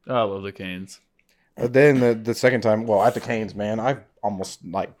Canes. Oh, I love the Canes. But then the second time, well, at the Canes, man, I almost,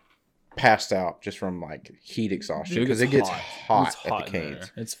 like, passed out just from, like, heat exhaustion because it gets hot at the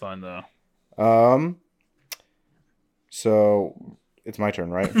Canes. It's fun though. So it's my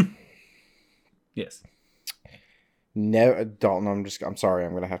turn, right? Yes. Never, Dalton. I'm sorry.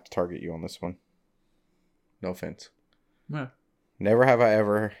 I'm gonna have to target you on this one. No offense. Yeah. Never have I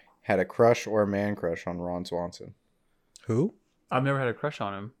ever had a crush or a man crush on Ron Swanson. Who? I've never had a crush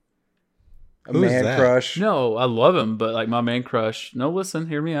on him. A man crush? No, I love him, but like my man crush. No, listen,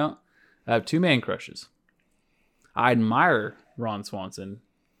 hear me out. I have 2 man crushes. I admire Ron Swanson.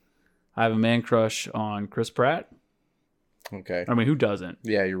 I have a man crush on Chris Pratt. Okay. I mean, who doesn't?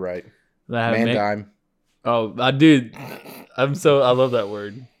 Yeah, you're right. I have Man dime. Oh, I did. I love that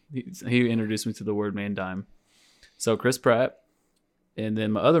word. He introduced me to the word man dime. So Chris Pratt. And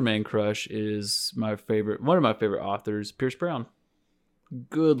then my other man crush is one of my favorite authors, Pierce Brown.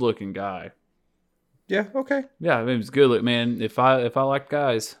 Good looking guy. Yeah, okay. Yeah, I mean, he's good look, man. If I like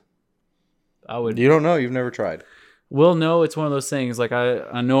guys, I would. You don't know. You've never tried. Well, no, it's one of those things. Like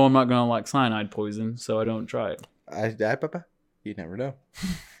I know I'm not gonna like cyanide poison, so I don't try it. You never know.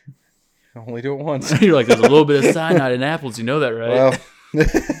 Only do it once. You're like, there's a little bit of cyanide in apples. You know that, right? Well.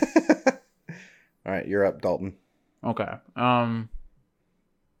 All right, you're up, Dalton. Okay.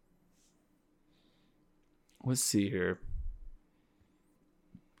 Let's see here.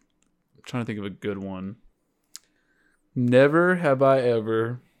 I'm trying to think of a good one. Never have I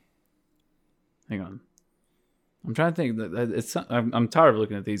ever. Hang on. I'm trying to think that I'm tired of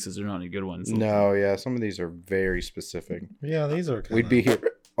looking at these because they're not any good ones. No, yeah, some of these are very specific. Yeah, these are. We'd be here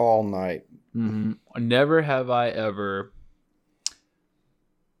all night. Mm-hmm. Never have I ever.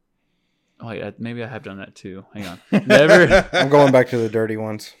 Oh, wait, maybe I have done that too. Hang on. Never. I'm going back to the dirty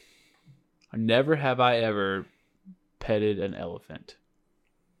ones. Never have I ever petted an elephant.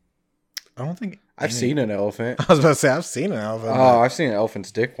 I don't think I've seen an elephant. I was about to say I've seen an elephant. Oh, I've seen an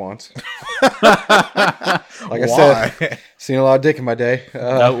elephant's dick once. Like I said, seen a lot of dick in my day.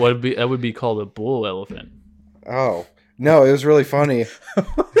 That would be called a bull elephant. Oh no, it was really funny.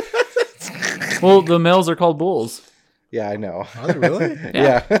 Well, the males are called bulls. Yeah, I know. Are they really?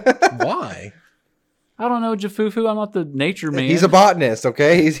 Yeah. Why? I don't know, Jafufu. I'm not the nature man. He's a botanist,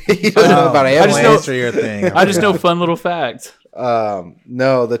 okay? He doesn't know about animals. Answer your thing. I just know fun little facts.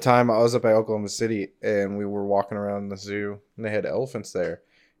 No, the time I was up at Oklahoma City and we were walking around the zoo and they had elephants there,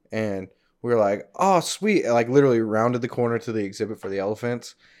 and we were like, "Oh, sweet!" Like literally rounded the corner to the exhibit for the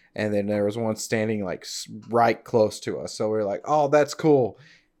elephants, and then there was one standing like right close to us. So we were like, "Oh, that's cool,"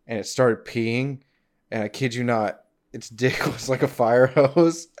 and it started peeing, and I kid you not, its dick was like a fire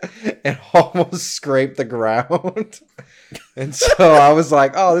hose and almost scraped the ground. And so I was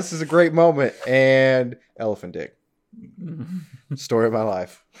like, "Oh, this is a great moment," and elephant dick. Story of my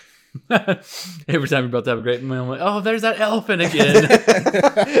life. Every time you're about to have a great moment, I'm like, oh, there's that elephant again.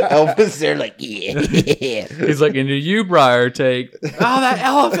 Elephants, they're like, yeah. He's like, into you, Briar, take, oh, that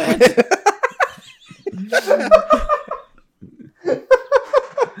elephant.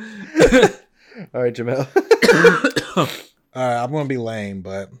 All right, Jamel. All right, I'm going to be lame,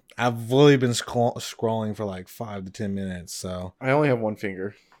 but I've really been scrolling for like 5 to 10 minutes, so. I only have one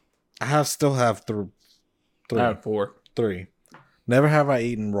finger. I still have three. I have 4. 3. Never have I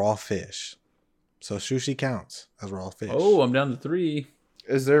eaten raw fish. So sushi counts as raw fish. Oh, I'm down to 3.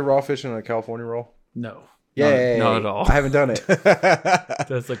 Is there raw fish in a California roll? No. Yeah, not at all. I haven't done it.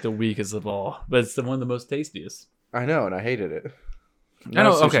 That's like the weakest of all, but it's one of the most tastiest. I know, and I hated it. I know.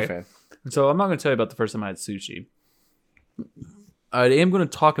 Not a sushi Okay. fan. So I'm not going to tell you about the first time I had sushi. I am going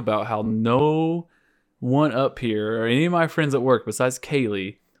to talk about how no one up here or any of my friends at work besides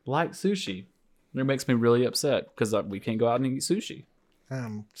Kaylee like sushi. It makes me really upset because we can't go out and eat sushi. I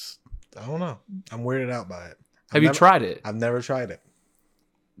don't know. I'm weirded out by it. Have you tried it? I've never tried it.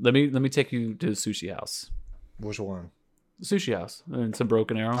 Let me take you to the sushi house. Which one? Sushi House and some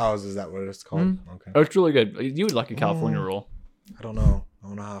Broken Arrow. Oh, is that what it's called? Okay. Oh, it's really good. You would like a California roll. I don't know. I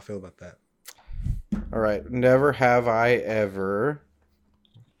don't know how I feel about that. All right. Never have I ever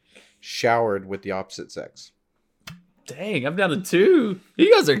showered with the opposite sex. Dang, I'm down to 2.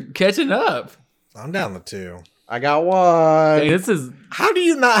 You guys are catching up. I'm down to 2. I got one. Dang, this is How do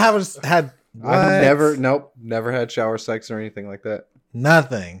you not had what? I've never had shower sex or anything like that.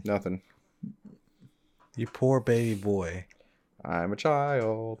 Nothing. Nothing. You poor baby boy. I'm a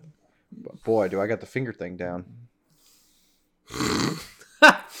child. But boy, do I got the finger thing down.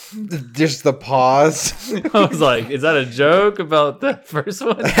 Just the pause. I was like, is that a joke about the first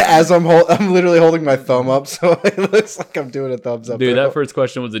one? As I'm literally holding my thumb up, so it looks like I'm doing a thumbs up. Dude, there. that first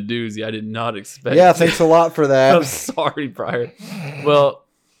question was a doozy. I did not expect. Yeah, thanks a lot for I'm that. sorry, Briar. Well,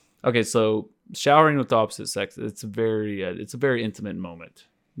 okay, so showering with the opposite sex, it's a very intimate moment.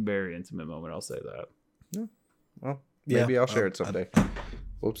 Very intimate moment, I'll say that. Well, Yeah. maybe I'll share it someday.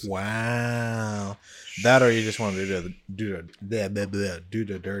 Whoops. Wow. That or you just want to do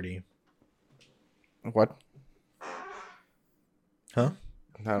the dirty. What? Huh?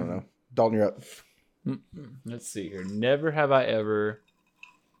 I don't know. Dalton, you're up. Let's see here. Never have I ever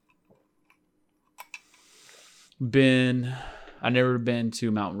never been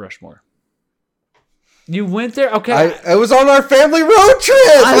to Mount Rushmore. You went there? Okay. It was on our family road trip.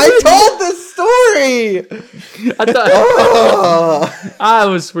 I told this story. I thought Oh. I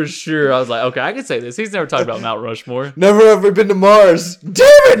was for sure. I was like, okay, I can say this. He's never talked about Mount Rushmore. Never ever been to Mars. Damn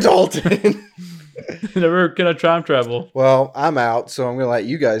it, Dalton. Never can I time travel. Well, I'm out, so I'm gonna let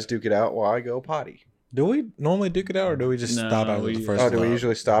you guys duke it out while I go potty. Do we normally duke it out or do we just No, stop out we- with the first Oh, one? do we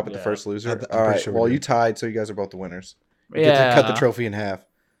usually stop at the Yeah. first loser? I'm All pretty right. sure we Well, do. you tied, so you guys are both the winners. You Yeah. get to cut the trophy in half.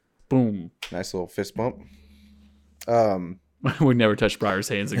 Boom. Nice little fist bump. We never touch Briar's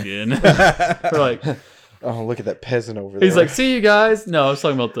hands again. We're like, Oh, look at that peasant over there. he's like, see you guys. No, I was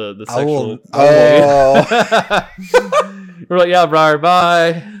talking about the I will- sexual. Oh. We're like, yeah, Briar,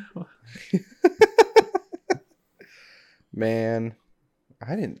 bye. Man,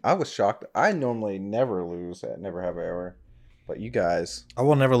 I was shocked. I normally never lose at Never Have I Ever. But you guys. I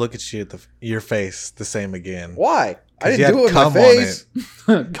will never look at you at your face the same again. Why? I 'Cause you didn't do it had with my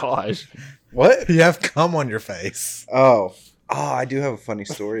cum on face. Gosh. What? You have cum on your face. Oh. Oh, I do have a funny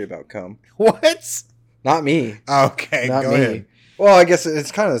story about cum. What? Not me. Okay, Not go me. ahead. Well, I guess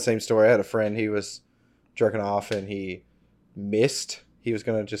it's kind of the same story. I had a friend. He was jerking off and he missed. He was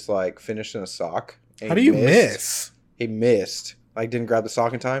gonna just like finish in a sock. and How do he you missed. miss? He missed. Like didn't grab the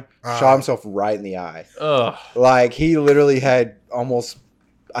sock in time. Ah. Shot himself right in the eye. Ugh. Like he literally had almost.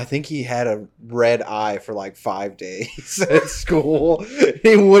 I think he had a red eye for like 5 days at school.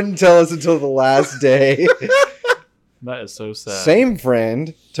 He wouldn't tell us until the last day. That is so sad. Same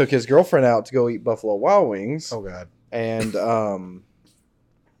friend took his girlfriend out to go eat Buffalo Wild Wings. Oh God. And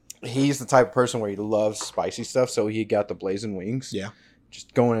he's the type of person where he loves spicy stuff, so he got the blazing wings. Yeah.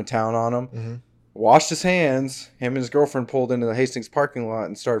 Just going to town on them. Mm-hmm. Washed his hands. Him and his girlfriend pulled into the Hastings parking lot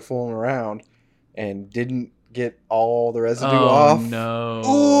and started fooling around and didn't get all the residue off. No.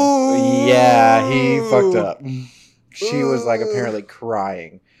 Ooh. Yeah, he fucked up. She was like apparently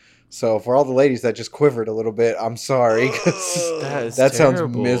crying. So for all the ladies that just quivered a little bit, I'm sorry. 'Cause That is that sounds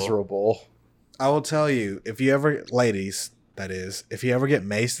terrible. miserable. I will tell you, if you ever, ladies, that is, if you ever get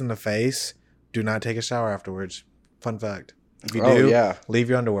maced in the face, do not take a shower afterwards. Fun fact. If you do, yeah. leave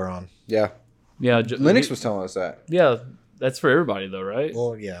your underwear on. Yeah. Yeah. Linux was telling us that. Yeah, that's for everybody though, right?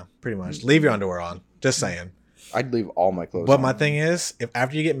 Well, yeah, pretty much. Leave your underwear on. Just saying. I'd leave all my clothes But on. my thing is, if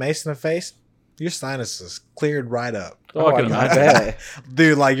after you get maced in the face, your sinuses cleared right up. Oh, I can I imagine. bet.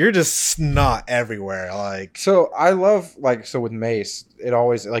 Dude, like you're just snot everywhere. Like So I love so with mace, it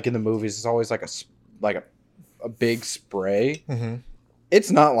always like in the movies, it's always like a big spray. mm-hmm.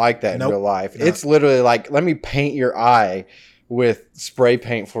 It's not like that Nope. in real life. No. It's literally like, let me paint your eye with spray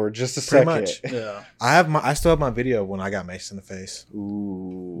paint for just a Pretty second. much. Yeah. I still have my video when I got maced in the face.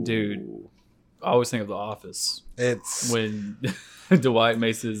 Ooh, Dude. I always think of The Office It's when Dwight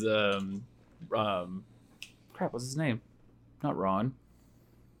Mace's crap, what's his name? Not Ron.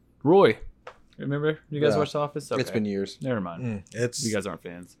 Roy. Remember? You guys Yeah. watch The Office? Okay. It's been years. Never mind. it's You guys aren't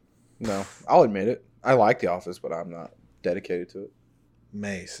fans. No, I'll admit it. I like The Office, but I'm not dedicated to it.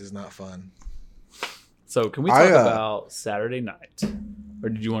 mace is not fun. So can we talk about Saturday night? Or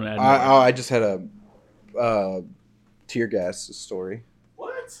did you want to add more? I just had a tear gas story.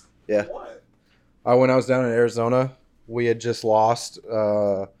 What? Yeah. What? When I was down in Arizona, we had just lost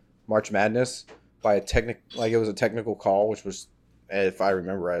March Madness by it was a technical call, which was, if I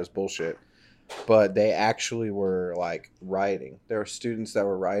remember right, it was bullshit. But they actually were like rioting. There were students that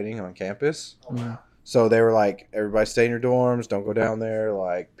were rioting on campus. Oh, wow. So they were like, everybody stay in your dorms, don't go down there.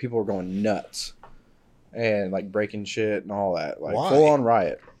 Like, people were going nuts and like breaking shit and all that. Like, Why? full on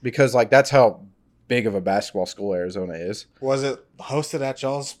riot. Because like that's how big of a basketball school Arizona is. Was it hosted at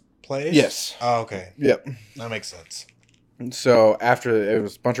y'all's place? Yes. Oh, okay. Yep. That makes sense. So after it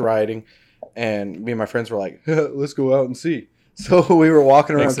was a bunch of rioting, and me and my friends were like, let's go out and see. So we were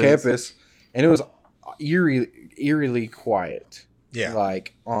walking around Makes sense. campus, and it was eerily quiet. Yeah.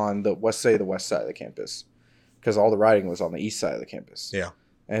 Like on the west side of the campus, because all the rioting was on the east side of the campus. Yeah.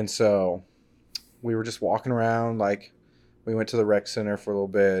 And so we were just walking around. Like, we went to the rec center for a little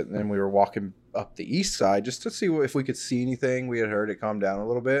bit, and then we were walking up the east side just to see if we could see anything. We had heard it calm down a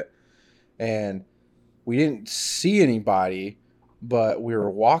little bit, and we didn't see anybody, but we were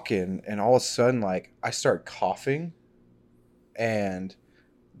walking, and all of a sudden, like, I started coughing, and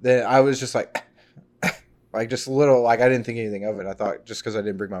then I was just like, like, just a little, like, I didn't think anything of it. I thought, just because I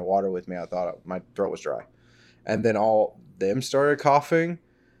didn't bring my water with me, I thought my throat was dry. And then all them started coughing,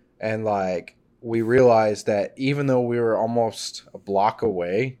 and, like, we realized that even though we were almost a block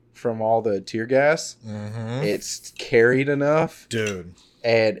away from all the tear gas, Mm-hmm. it's carried enough, Dude,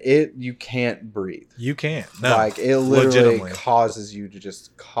 and you can't breathe. you can't. No. Like, it literally legitimately. causes you to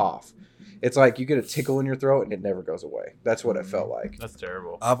just cough. It's like you get a tickle in your throat and it never goes away. That's what it felt like. That's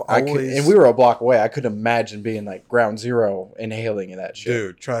terrible. I've I always, could, and we were a block away. I couldn't imagine being like ground zero inhaling that shit.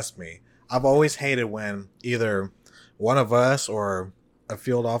 dude, trust me. I've always hated when either one of us or a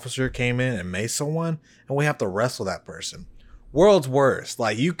field officer came in and maced someone, and we have to wrestle that person. World's worst.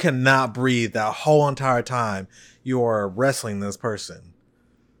 Like, you cannot breathe that whole entire time you are wrestling this person.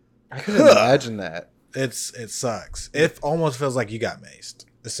 I couldn't imagine that. It sucks. It almost feels like you got maced,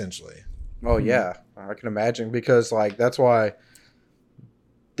 essentially. Oh yeah, I can imagine, because like that's why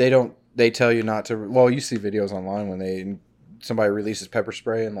they tell you not to. Well, you see videos online when somebody releases pepper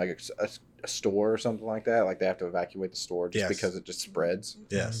spray in like a store or something like that. Like, they have to evacuate the store just Yes. because it just spreads.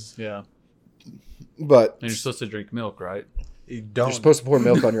 Yes. Yeah. But And you're supposed to drink milk, right? You don't. you're supposed to pour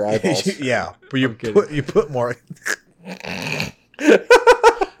milk on your eyeballs. Yeah, but you I'm kidding. you put more.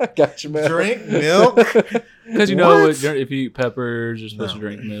 Gotcha, man. Drink milk. Because you know, What? if you eat peppers, you're supposed No. to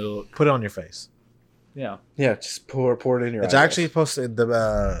drink milk. Put it on your face. Yeah. Yeah, just pour it in your. It's eyeballs. actually supposed to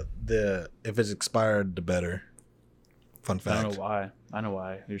the if it's expired, the better. Fun I don't fact. know why. I know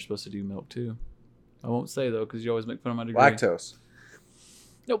why you're supposed to do milk too. I won't say though, because you always make fun of my degree. lactose,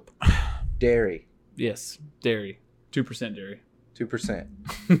 Nope. dairy, Yes, dairy. 2% dairy. 2%.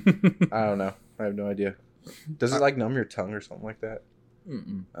 I don't know. I have no idea. Does it like numb your tongue or something like that?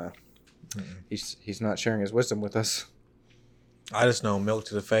 Mm-mm. He's not sharing his wisdom with us. I just know milk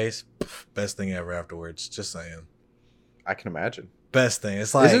to the face, best thing ever afterwards. Just saying. I can imagine. Best thing.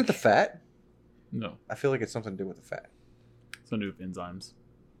 It's like Isn't it the fat? No, I feel like it's something to do with the fat. it's something to do with enzymes.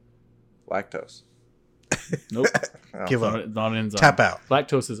 Lactose. Nope. Oh. give up. Not an enzyme. Tap out.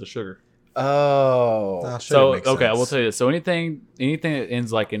 Lactose is a sugar. Oh. Nah, sugar So makes okay, I will sense. tell you this. So anything that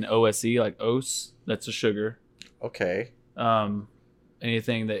ends like in OSE, like os, that's a sugar. Okay.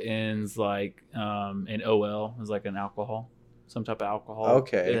 Anything that ends like in OL is like an alcohol, some type of alcohol.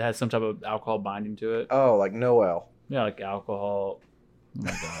 Okay. It has some type of alcohol binding to it. Oh, like Noel. Yeah, like alcohol. Oh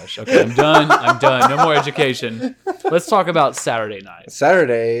my gosh. Okay, I'm done. I'm done. No more education. Let's talk about Saturday night.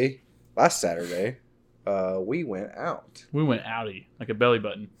 Last Saturday, we went out. We went outie, like a belly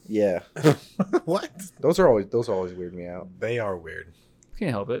button. Yeah. What? Those always weird me out. They are weird.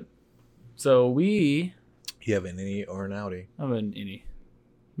 Can't help it. So we You have an innie or an outie. have an innie.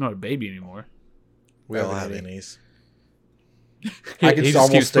 I'm not a baby anymore. We I all have have an innies. I can He just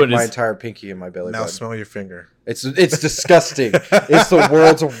almost keeps stick putting my his- entire pinky in my belly Now button. smell your finger. It's disgusting. It's the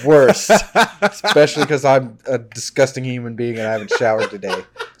world's worst. Especially because I'm a disgusting human being and I haven't showered today.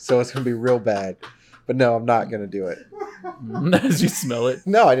 So it's going to be real bad. But no, I'm not going to do it. As you smell it.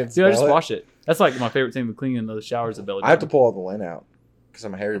 No, I didn't Dude, smell I just it. wash it. That's like my favorite thing with cleaning the showers of belly I have to button. pull all the lint out because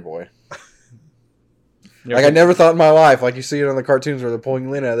I'm a hairy boy. You Like, ever- I never thought in my life, like you see it on the cartoons where they're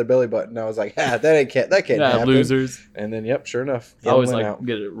pulling lint out of their belly button. I was like, that can't Yeah, happen. losers. And then, yep, sure enough. I always lint like out.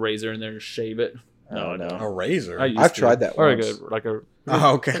 get a razor in there and shave it. Oh, no. A razor. I used I've to. tried that Or once. like a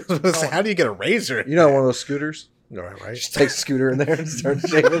Oh, okay. I was gonna say, how do you get a razor? You know, one of those scooters? Right. Just take a scooter in there and start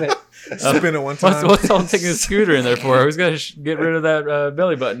shaving it. Spin it one time. what's all taking a scooter in there for? Who's gonna get rid of that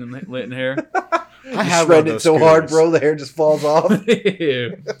belly button and lint in hair? I You have one shred of it those so hard, scooters. bro, the hair just falls off.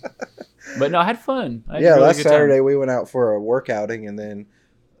 Ew. But no, I had fun. I had a Yeah, really last good time. Saturday we went out for a work outing, and then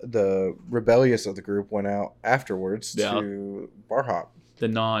the rebellious of the group went out afterwards Yeah. to bar hop.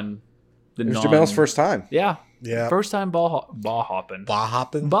 It was Jamel's first time. Yeah, Yeah. first time ball hopping. Bar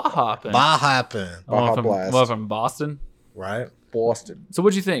hopping. Bar hopping. Bar hopping. Baja from, Blast. what, from Boston. Right? Boston. So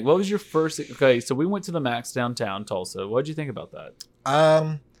what'd you think? What was your first? Okay, so we went to the Max downtown Tulsa. What'd you think about that?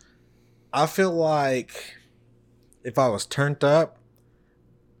 I feel like if I was turned up,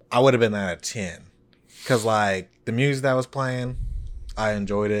 I would have been at a 10. Cause like the music that was playing, I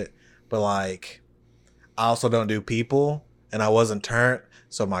enjoyed it. But like I also don't do people and I wasn't turned,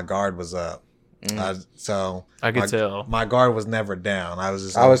 so my guard was up. I could tell. My guard was never down. I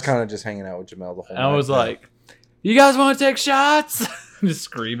was kind of just hanging out with Jamel the whole night. I was like, "You guys want to take shots?" Just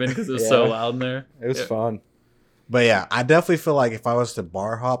screaming because it was so loud in there. It was fun. But yeah, I definitely feel like if I was to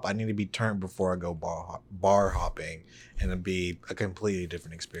bar hop, I need to be turned before I go bar hopping, and it'd be a completely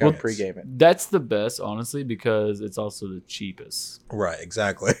different experience. We'll pregame it. That's the best, honestly, because it's also the cheapest. Right,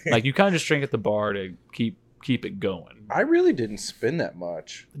 exactly. Like you kind of just drink at the bar to keep it going. I really didn't spend that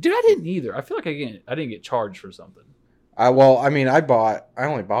much. Dude, I didn't either. I feel like I didn't get charged for something. I only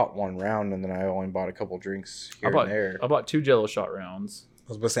bought one round, and then I only bought a couple drinks here and there. I bought 2 Jello shot rounds. I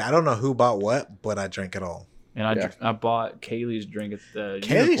was about to say, I don't know who bought what, but I drank it all. And I bought Kaylee's drink at the Kaylee's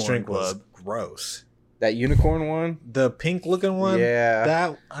Unicorn drink Club. was gross. That unicorn one? The pink looking one?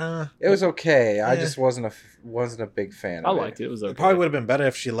 Yeah. It was okay. I just wasn't a big fan I of liked it. It was okay. It probably would have been better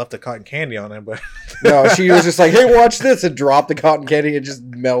if she left the cotton candy on it, but No, she was just like, "Hey, watch this," and dropped the cotton candy and just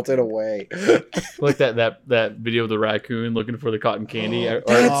melted away. Like that video of the raccoon looking for the cotton candy.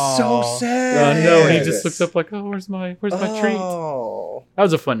 That's so sad. I know. And he just looks up like, "Oh, where's my treat?" Oh. That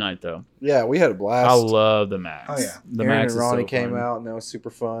was a fun night, though. Yeah, we had a blast. I love the Max. Oh, yeah. The Aaron Max and Ronnie is so came fun. out, and that was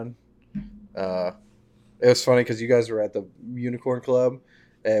super fun. It was funny because you guys were at the Unicorn Club,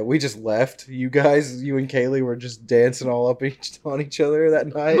 and we just left. You and Kaylee were just dancing all up on each other that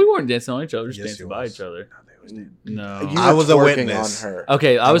night. We weren't dancing on each other, just Yes, dancing you by was. each other. You No. were I was a twerking witness. on her.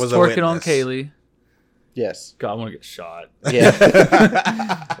 Okay, I was was a twerking on witness. Kaylee. Yes. God, I want to get shot. Yeah.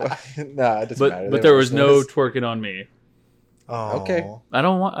 Nah, it doesn't matter. But there was no twerking on me. oh. Okay. I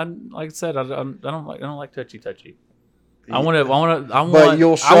don't want. Like I said, I don't like touchy. But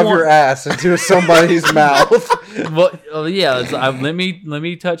you'll shove your ass into somebody's mouth. Well, yeah. Let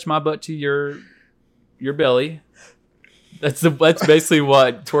me touch my butt to your belly. That's basically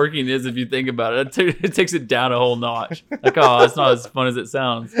what twerking is if you think about it. It takes it down a whole notch. Like, oh, it's not as fun as it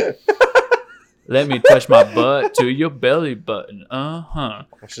sounds. Let me touch my butt to your belly button.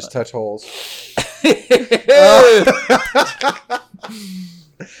 Let's just touch holes.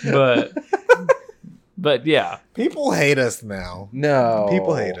 But yeah, People hate us now. No.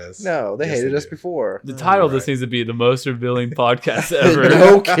 People hate us. No, they Yes, hated they us do. before. the title of this Right. needs to be the most revealing podcast ever.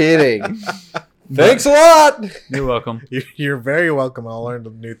 No kidding. Thanks a lot. You're welcome. You're very welcome. I'll learn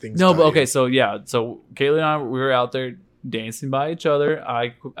new things. No, about but you. okay, so yeah, so Kaylee and I, we were out there dancing by each other.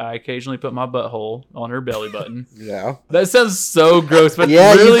 I occasionally put my butthole on her belly button. Yeah. That sounds so gross, but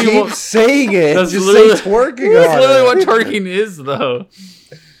Yeah, literally you keep saying it. that's Just literally- say twerking that's on literally it. what twerking is, though.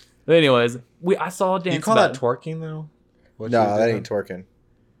 But anyways, I saw a dance. you call that twerking though? What you No, were that doing? ain't twerking.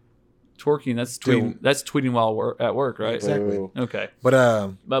 twerking? That's tweeting. That's tweeting while at work, right? Exactly. Boo. Okay, But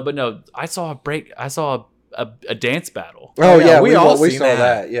but no, I saw a break. I saw a dance battle. Oh, yeah, yeah, we we all we seen saw that.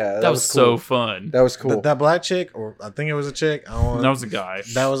 that. Yeah, That was so cool. fun. That was cool. that black chick, or I think it was a chick. I don't That was a guy,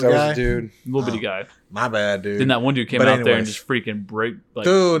 That was a That guy. was a dude. little bitty Oh. guy. My bad, dude. Then that one dude came But out there and anyways. just freaking break, like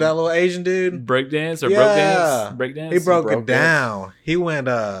Dude, that little Asian dude. break dance or Yeah. broke dance, break dance. He broke broke it down. He went.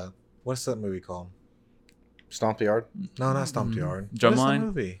 What's that movie called? Stomp the yard. No, not Stomp the Yard. Drumline? What's the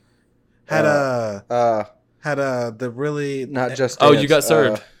movie? Had the really Not just. Oh, Dance. you got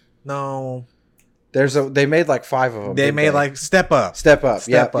served. no. They made like 5 of them. They didn't made like Step Up. Step Up.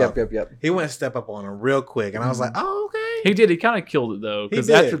 Step Yep, Up. Yep. He went Step Up on him real quick, and I was like, oh okay. He did. He kind of killed it though, because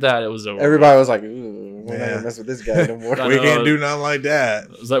He did. after that it was over. Everybody was like, "Ooh, we're not Yeah. gonna mess with this guy no more." I We know. can't do nothing like that.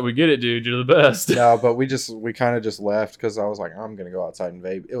 It was like, we get it, dude. You're the best. No, but we kind of just left because I was like, I'm gonna go outside and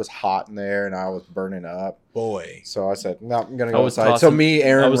vape. It was hot in there, and I was burning up. Boy, So I said, no, I'm gonna I go was outside. So tossing- me,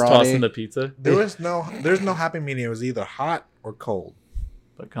 Aaron, I was Ronnie, tossing the pizza, there's no happy medium. It was either hot or cold.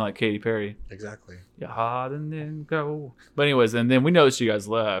 but kind of like Katy Perry. Exactly. You hot and then go. But anyways, and then we noticed you guys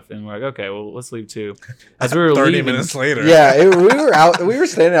left, and we're like, okay, well, let's leave too. As we were 30 leaving, minutes later. Yeah, we were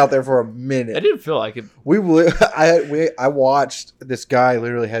standing out there for a minute. I didn't feel like it. I watched this guy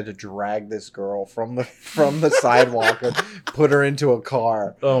literally had to drag this girl from the sidewalk and put her into a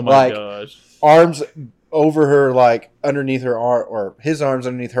car. Oh my Like, gosh. Arms over her, like underneath her arm, or his arms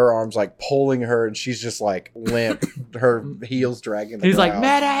underneath her arms, like pulling her, and she's just like limp, her heels dragging. The He's like, ground.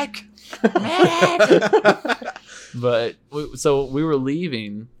 medic, medic. But so we were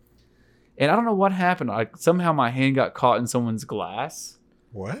leaving, and I don't know what happened. Somehow my hand got caught in someone's glass.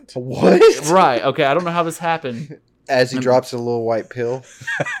 What? What? Right. Okay. I don't know how this happened. As he drops a little white pill.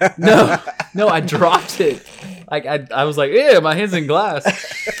 No, I dropped it. like I was like, yeah, my hand's in glass,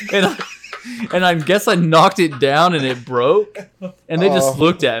 and I guess I knocked it down and it broke, and they just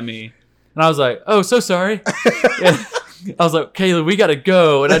looked at me, and I was like, oh, so sorry. And I was like, Kayla, we gotta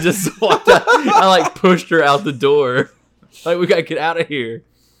go, and I just walked out. I like pushed her out the door, like we gotta get out of here.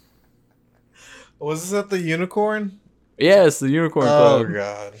 Was this at the Unicorn? Yes, the Unicorn Oh Club.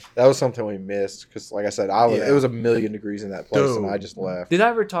 God. That was something we missed because, like I said, Yeah. it was 1,000,000 degrees in that place, and Dude. I just left. Did I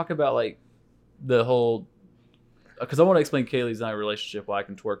ever talk about like the whole? Because I want to explain Kaylee's and I relationship, why I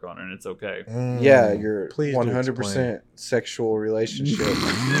can twerk on her and it's okay. Yeah, your Please do 100% sexual relationship.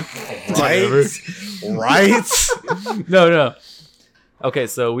 Right? Right? No. Okay,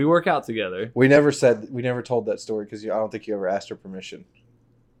 so we work out together. We never told that story because I don't think you ever asked her permission.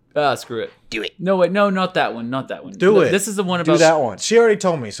 Ah, screw it. Do it. No, wait, no, not that one. Not that one. Do it. This is the one Do about that one. She already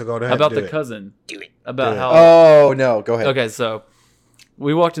told me, so go ahead. about and do the it. cousin. Do it. About Do it. how. Oh no, go ahead. Okay, so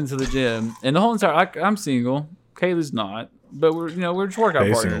we walked into the gym, and the whole entire I'm single. Kaylee's not, but we're just workout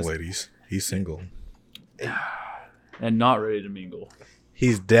Hey, partners, single ladies. He's single. and not ready to mingle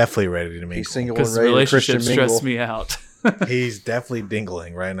He's definitely ready to mingle. He's single and because ready to Christian relationships mingle. stress me out. He's definitely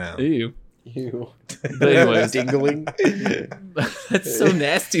dingling right now. Ew. You. But anyways, Dingling. that's so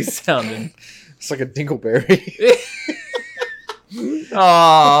nasty sounding. It's like a dingleberry.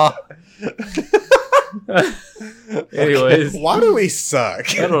 Aww. Anyways, Why do we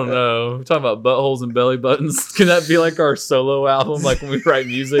suck? I don't know. We're talking about buttholes and belly buttons. Can that be like our solo album, like when we write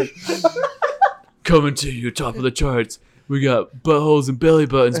music? Coming to you, top of the charts. We got Buttholes and Belly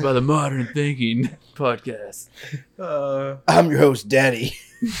Buttons by the Modern Thinking podcast. I'm your host, Daddy.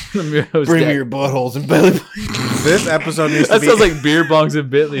 I'm your host, Bring Dad. me your buttholes and belly buttons. This episode needs to That be. sounds like beer bongs and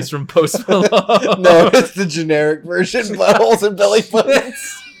Bentleys from Post Malone. No, it's the generic version. Buttholes and belly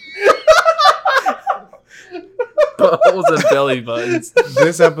buttons. Buttholes and belly buttons.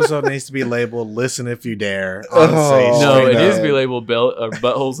 This episode needs to be labeled "Listen if you dare." Oh, Honestly, No, straight it needs to up. be labeled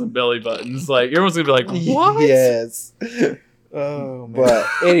buttholes and belly buttons. Like everyone's gonna be like, "What?" Yes. Oh, man. But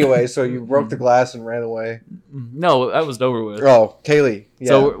anyway, so you broke the glass and ran away. No, that was over with. Oh, Kaylee. Yeah.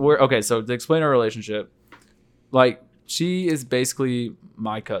 So we're okay. So to explain our relationship, like she is basically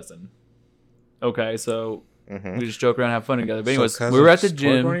my cousin. Okay, so Mhm. we just joke around, and have fun together. But So anyways, cousins we were at the twerk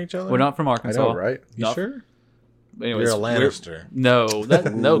gym. on each other? We're not from I Arkansas. know, right? You No. sure? Anyways, You're a we're- Lannister. No,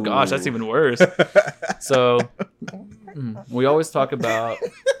 no, gosh, that's even worse. So we always talk about.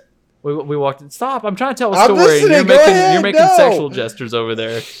 We walked in. Stop! I'm trying to tell a I'm story. And listening, you're go making ahead, you're making no. sexual gestures over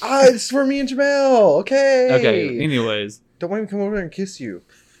there. It's for me and Jamel. Okay. Okay. Anyways, Don't make me come over there and kiss you.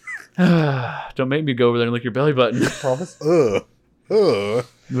 don't make me go over there and lick your belly button. Promise. Ugh. Ugh.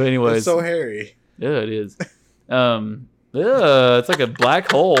 But anyways, It's so hairy. yeah, it is. It's like a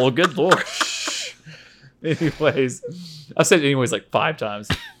black hole. Good lord. Anyways, I've said anyways like 5 times.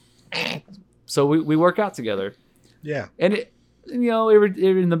 So we work out together, Yeah. and it,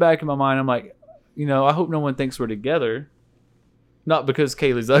 in the back of my mind, I'm like, I hope no one thinks we're together. Not because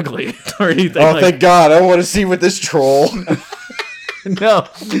Kaylee's ugly or anything. Oh, like, thank God! I want to see with this troll. no,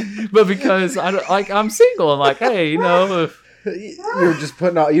 but because I'm single. I'm like, hey, if, You're just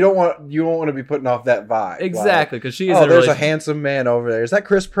putting off. You don't want to be putting off that vibe. exactly because she is. Like, in a there's a relationship. handsome man over there. Is that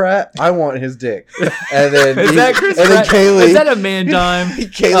Chris Pratt? I want his dick. And then Is that Chris And then Pratt? Kaylee. Is that a man dime?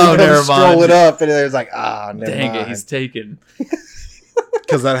 Kaylee Oh, never comes mind. scrolling up, and there's like, never Dang mind. it, he's taken.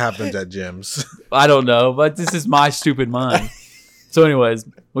 Because that happens at gyms. I don't know, but this is my stupid mind. So, anyways,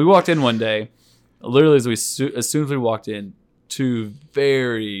 we walked in one day. Literally, as soon as we walked in, 2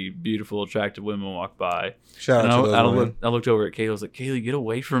 very beautiful, attractive women walked by. Shout And out to those women. I looked over at Kaylee. I was like, Kaylee, get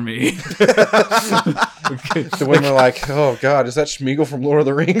away from me. The women are like, oh God, is that Schmeagol from Lord of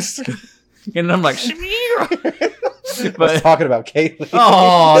the Rings? And I'm like, Shmeagol. I was But talking about Kaylee.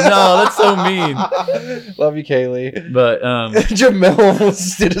 oh no, that's so mean. Love you, Kaylee. But Jamel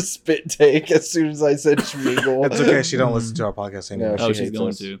almost did a spit take as soon as I said Schmeagol. It's okay. She don't listen to our podcast anymore. No, oh, she she's hates going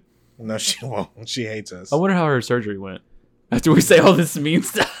us. to. No, she won't. She hates us. I wonder how her surgery went. After we say all this mean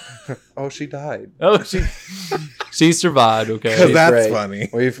stuff. Oh, she died. Oh, she survived. Because Okay. that's Great. funny.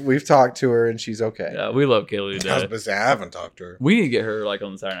 We've talked to her and she's okay. Yeah, we love Kaylee to I was death. gonna say I haven't talked to her. We need to get her like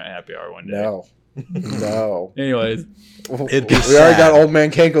on the Saturday Night Happy Hour one day. No. No. Anyways, It'd be We already got sad. old man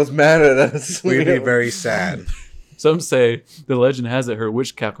Kankles mad at us. We'd be very sad. some say the legend has it her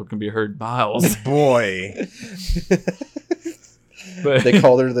witch cackle can be heard miles. Boy. But They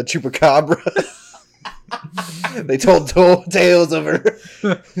called her the Chupacabra. They told tales of her.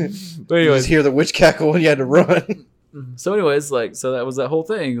 but You anyways, just hear the witch cackle when you had to run. so that was that whole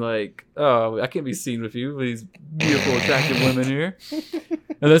thing. Like, oh, I can't be seen with you, with these beautiful, attractive women here.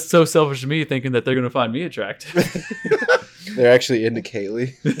 And that's so selfish of me thinking that they're gonna find me attractive. They're actually into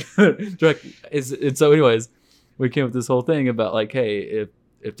Kaylee. And so anyways, we came up with this whole thing about like, hey,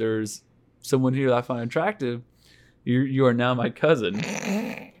 if there's someone here that I find attractive, you are now my cousin,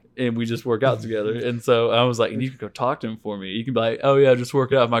 and we just work out together. And so I was like, you can go talk to him for me. You can be like, oh yeah, just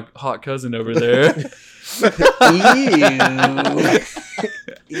work out with my hot cousin over there.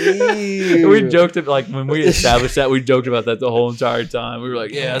 Ew. We joked about, like when we established that, we joked about that the whole entire time. We were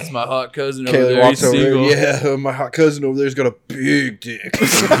like, yeah, that's my hot cousin over Kaylee there. walks He's over there. single. Yeah, my hot cousin over there's got a big dick.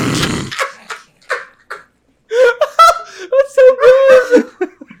 That's so good.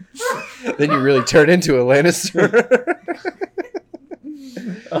 Then you really turn into a Lannister.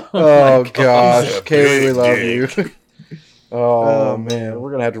 Oh, Oh my gosh, He's a Kaylee, we big love dick. you. Oh Oh, man, man.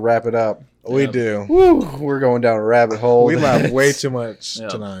 we're gonna have to wrap it up. We Yeah. do. Woo, we're going down a rabbit hole. We laughed way too much Yeah.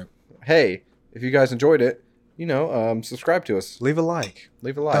 tonight. Hey, if you guys enjoyed it, subscribe to us. Leave a like.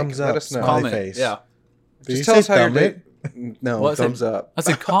 Leave a like. Thumbs Let up, us know. smiley Comment. face. Yeah. Did you Just tell say us how your thumb day. it? No, What? thumbs up. I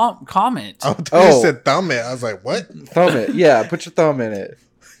said comment. I thought Oh. you said thumb it. I was like, what? Thumb it. Yeah, put your thumb in it.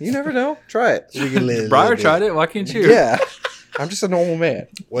 You never know. Try it. Briar tried it. Why can't you? Yeah. I'm just a normal man.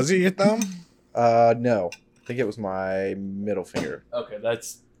 Was it your thumb? No. I think it was my middle finger. Okay,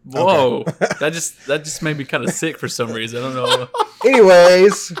 that's whoa. That just made me kind of sick for some reason. I don't know.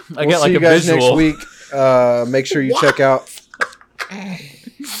 Anyways, I we'll got like see you a guys visual. next week. Make sure you check out.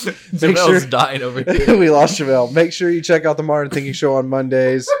 Jamel's dying over here. We lost Chevelle. Make sure you check out the Modern Thinking Show on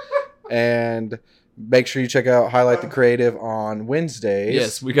Mondays, and make sure you check out Highlight the Creative on Wednesdays.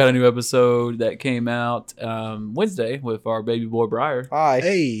 Yes, we got a new episode that came out Wednesday with our baby boy Briar.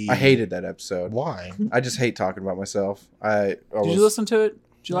 Hey. I hated that episode. Why? I just hate talking about myself. Did you listen to it?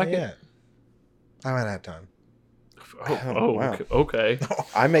 Did you like Not it? yet. I haven't had time. Oh, wow. okay.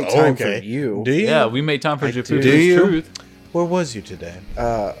 I make time Okay. for you. Do you? Yeah, we made time for I Jafu's do you? Truth. Where was you today?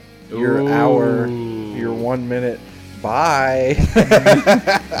 Your hour, your 1 minute. Bye.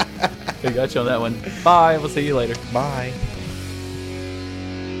 We got you on that one. Bye. We'll see you later. Bye.